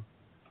 2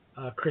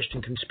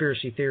 Christian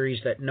conspiracy theories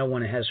that no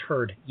one has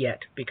heard yet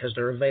because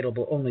they're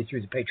available only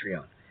through the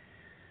Patreon.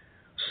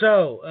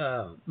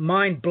 So,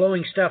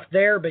 mind-blowing stuff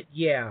there, but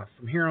yeah,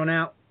 from here on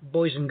out,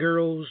 boys and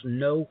girls,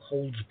 no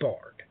holds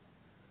barred.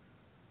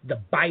 The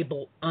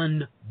Bible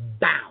unbound.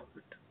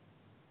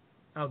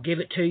 I'll give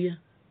it to you,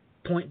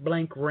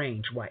 point-blank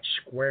range, right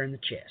square in the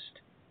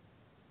chest.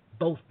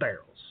 Both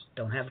barrels.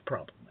 Don't have a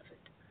problem with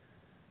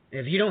it.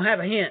 If you don't have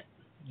a hint,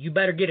 you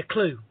better get a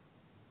clue.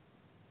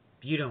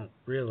 You don't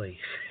really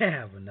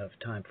have enough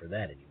time for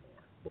that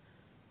anymore.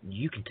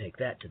 You can take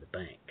that to the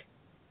bank.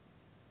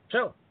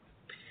 So,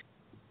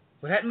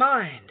 with that in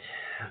mind,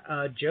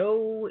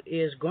 Joe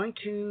is going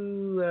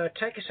to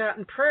take us out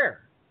in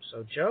prayer.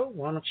 So, Joe,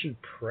 why don't you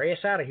pray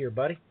us out of here,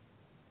 buddy?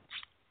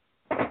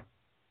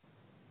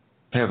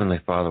 Heavenly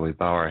Father, we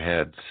bow our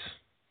heads,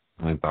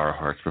 we bow our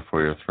hearts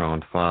before your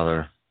throne.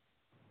 Father,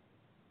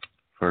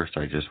 first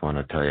I just want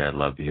to tell you I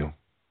love you,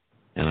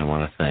 and I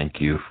want to thank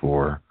you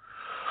for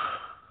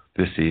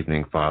this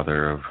evening,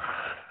 Father, of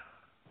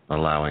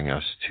allowing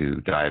us to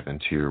dive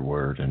into your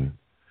word. And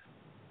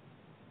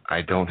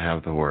I don't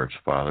have the words,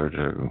 Father,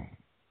 to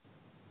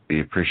the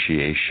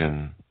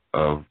appreciation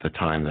of the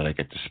time that I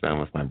get to spend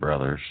with my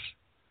brothers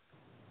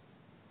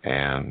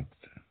and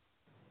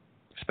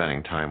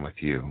spending time with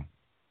you.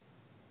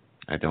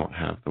 I don't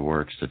have the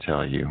words to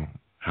tell you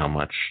how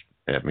much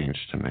it means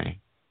to me.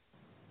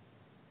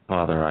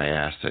 Father, I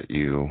ask that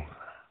you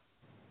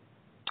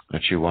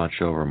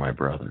watch over my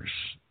brothers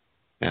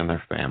and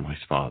their families,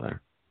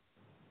 Father.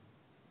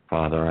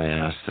 Father, I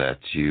ask that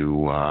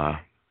you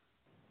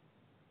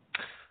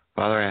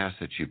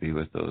be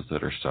with those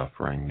that are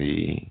suffering,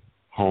 the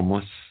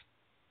homeless,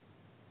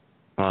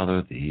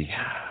 Father, the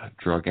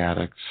drug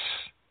addicts,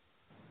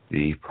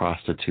 the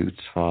prostitutes,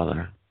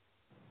 Father.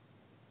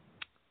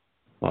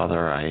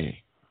 Father,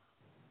 I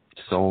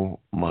so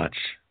much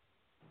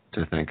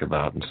to think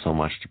about and so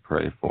much to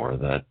pray for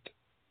that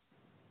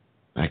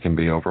I can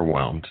be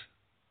overwhelmed.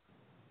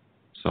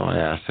 So I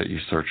ask that you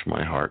search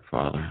my heart,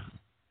 Father,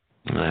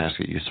 and I ask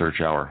that you search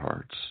our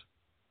hearts.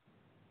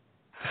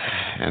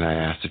 And I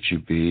ask that you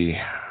be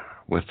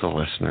with the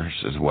listeners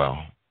as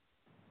well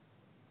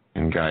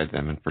and guide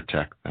them and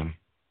protect them.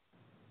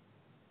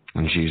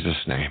 In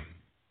Jesus' name,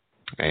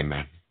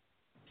 amen.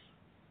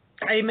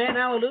 Amen,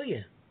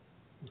 hallelujah.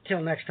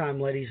 Until next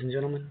time, ladies and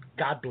gentlemen,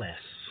 God bless.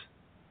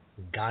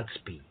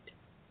 Godspeed.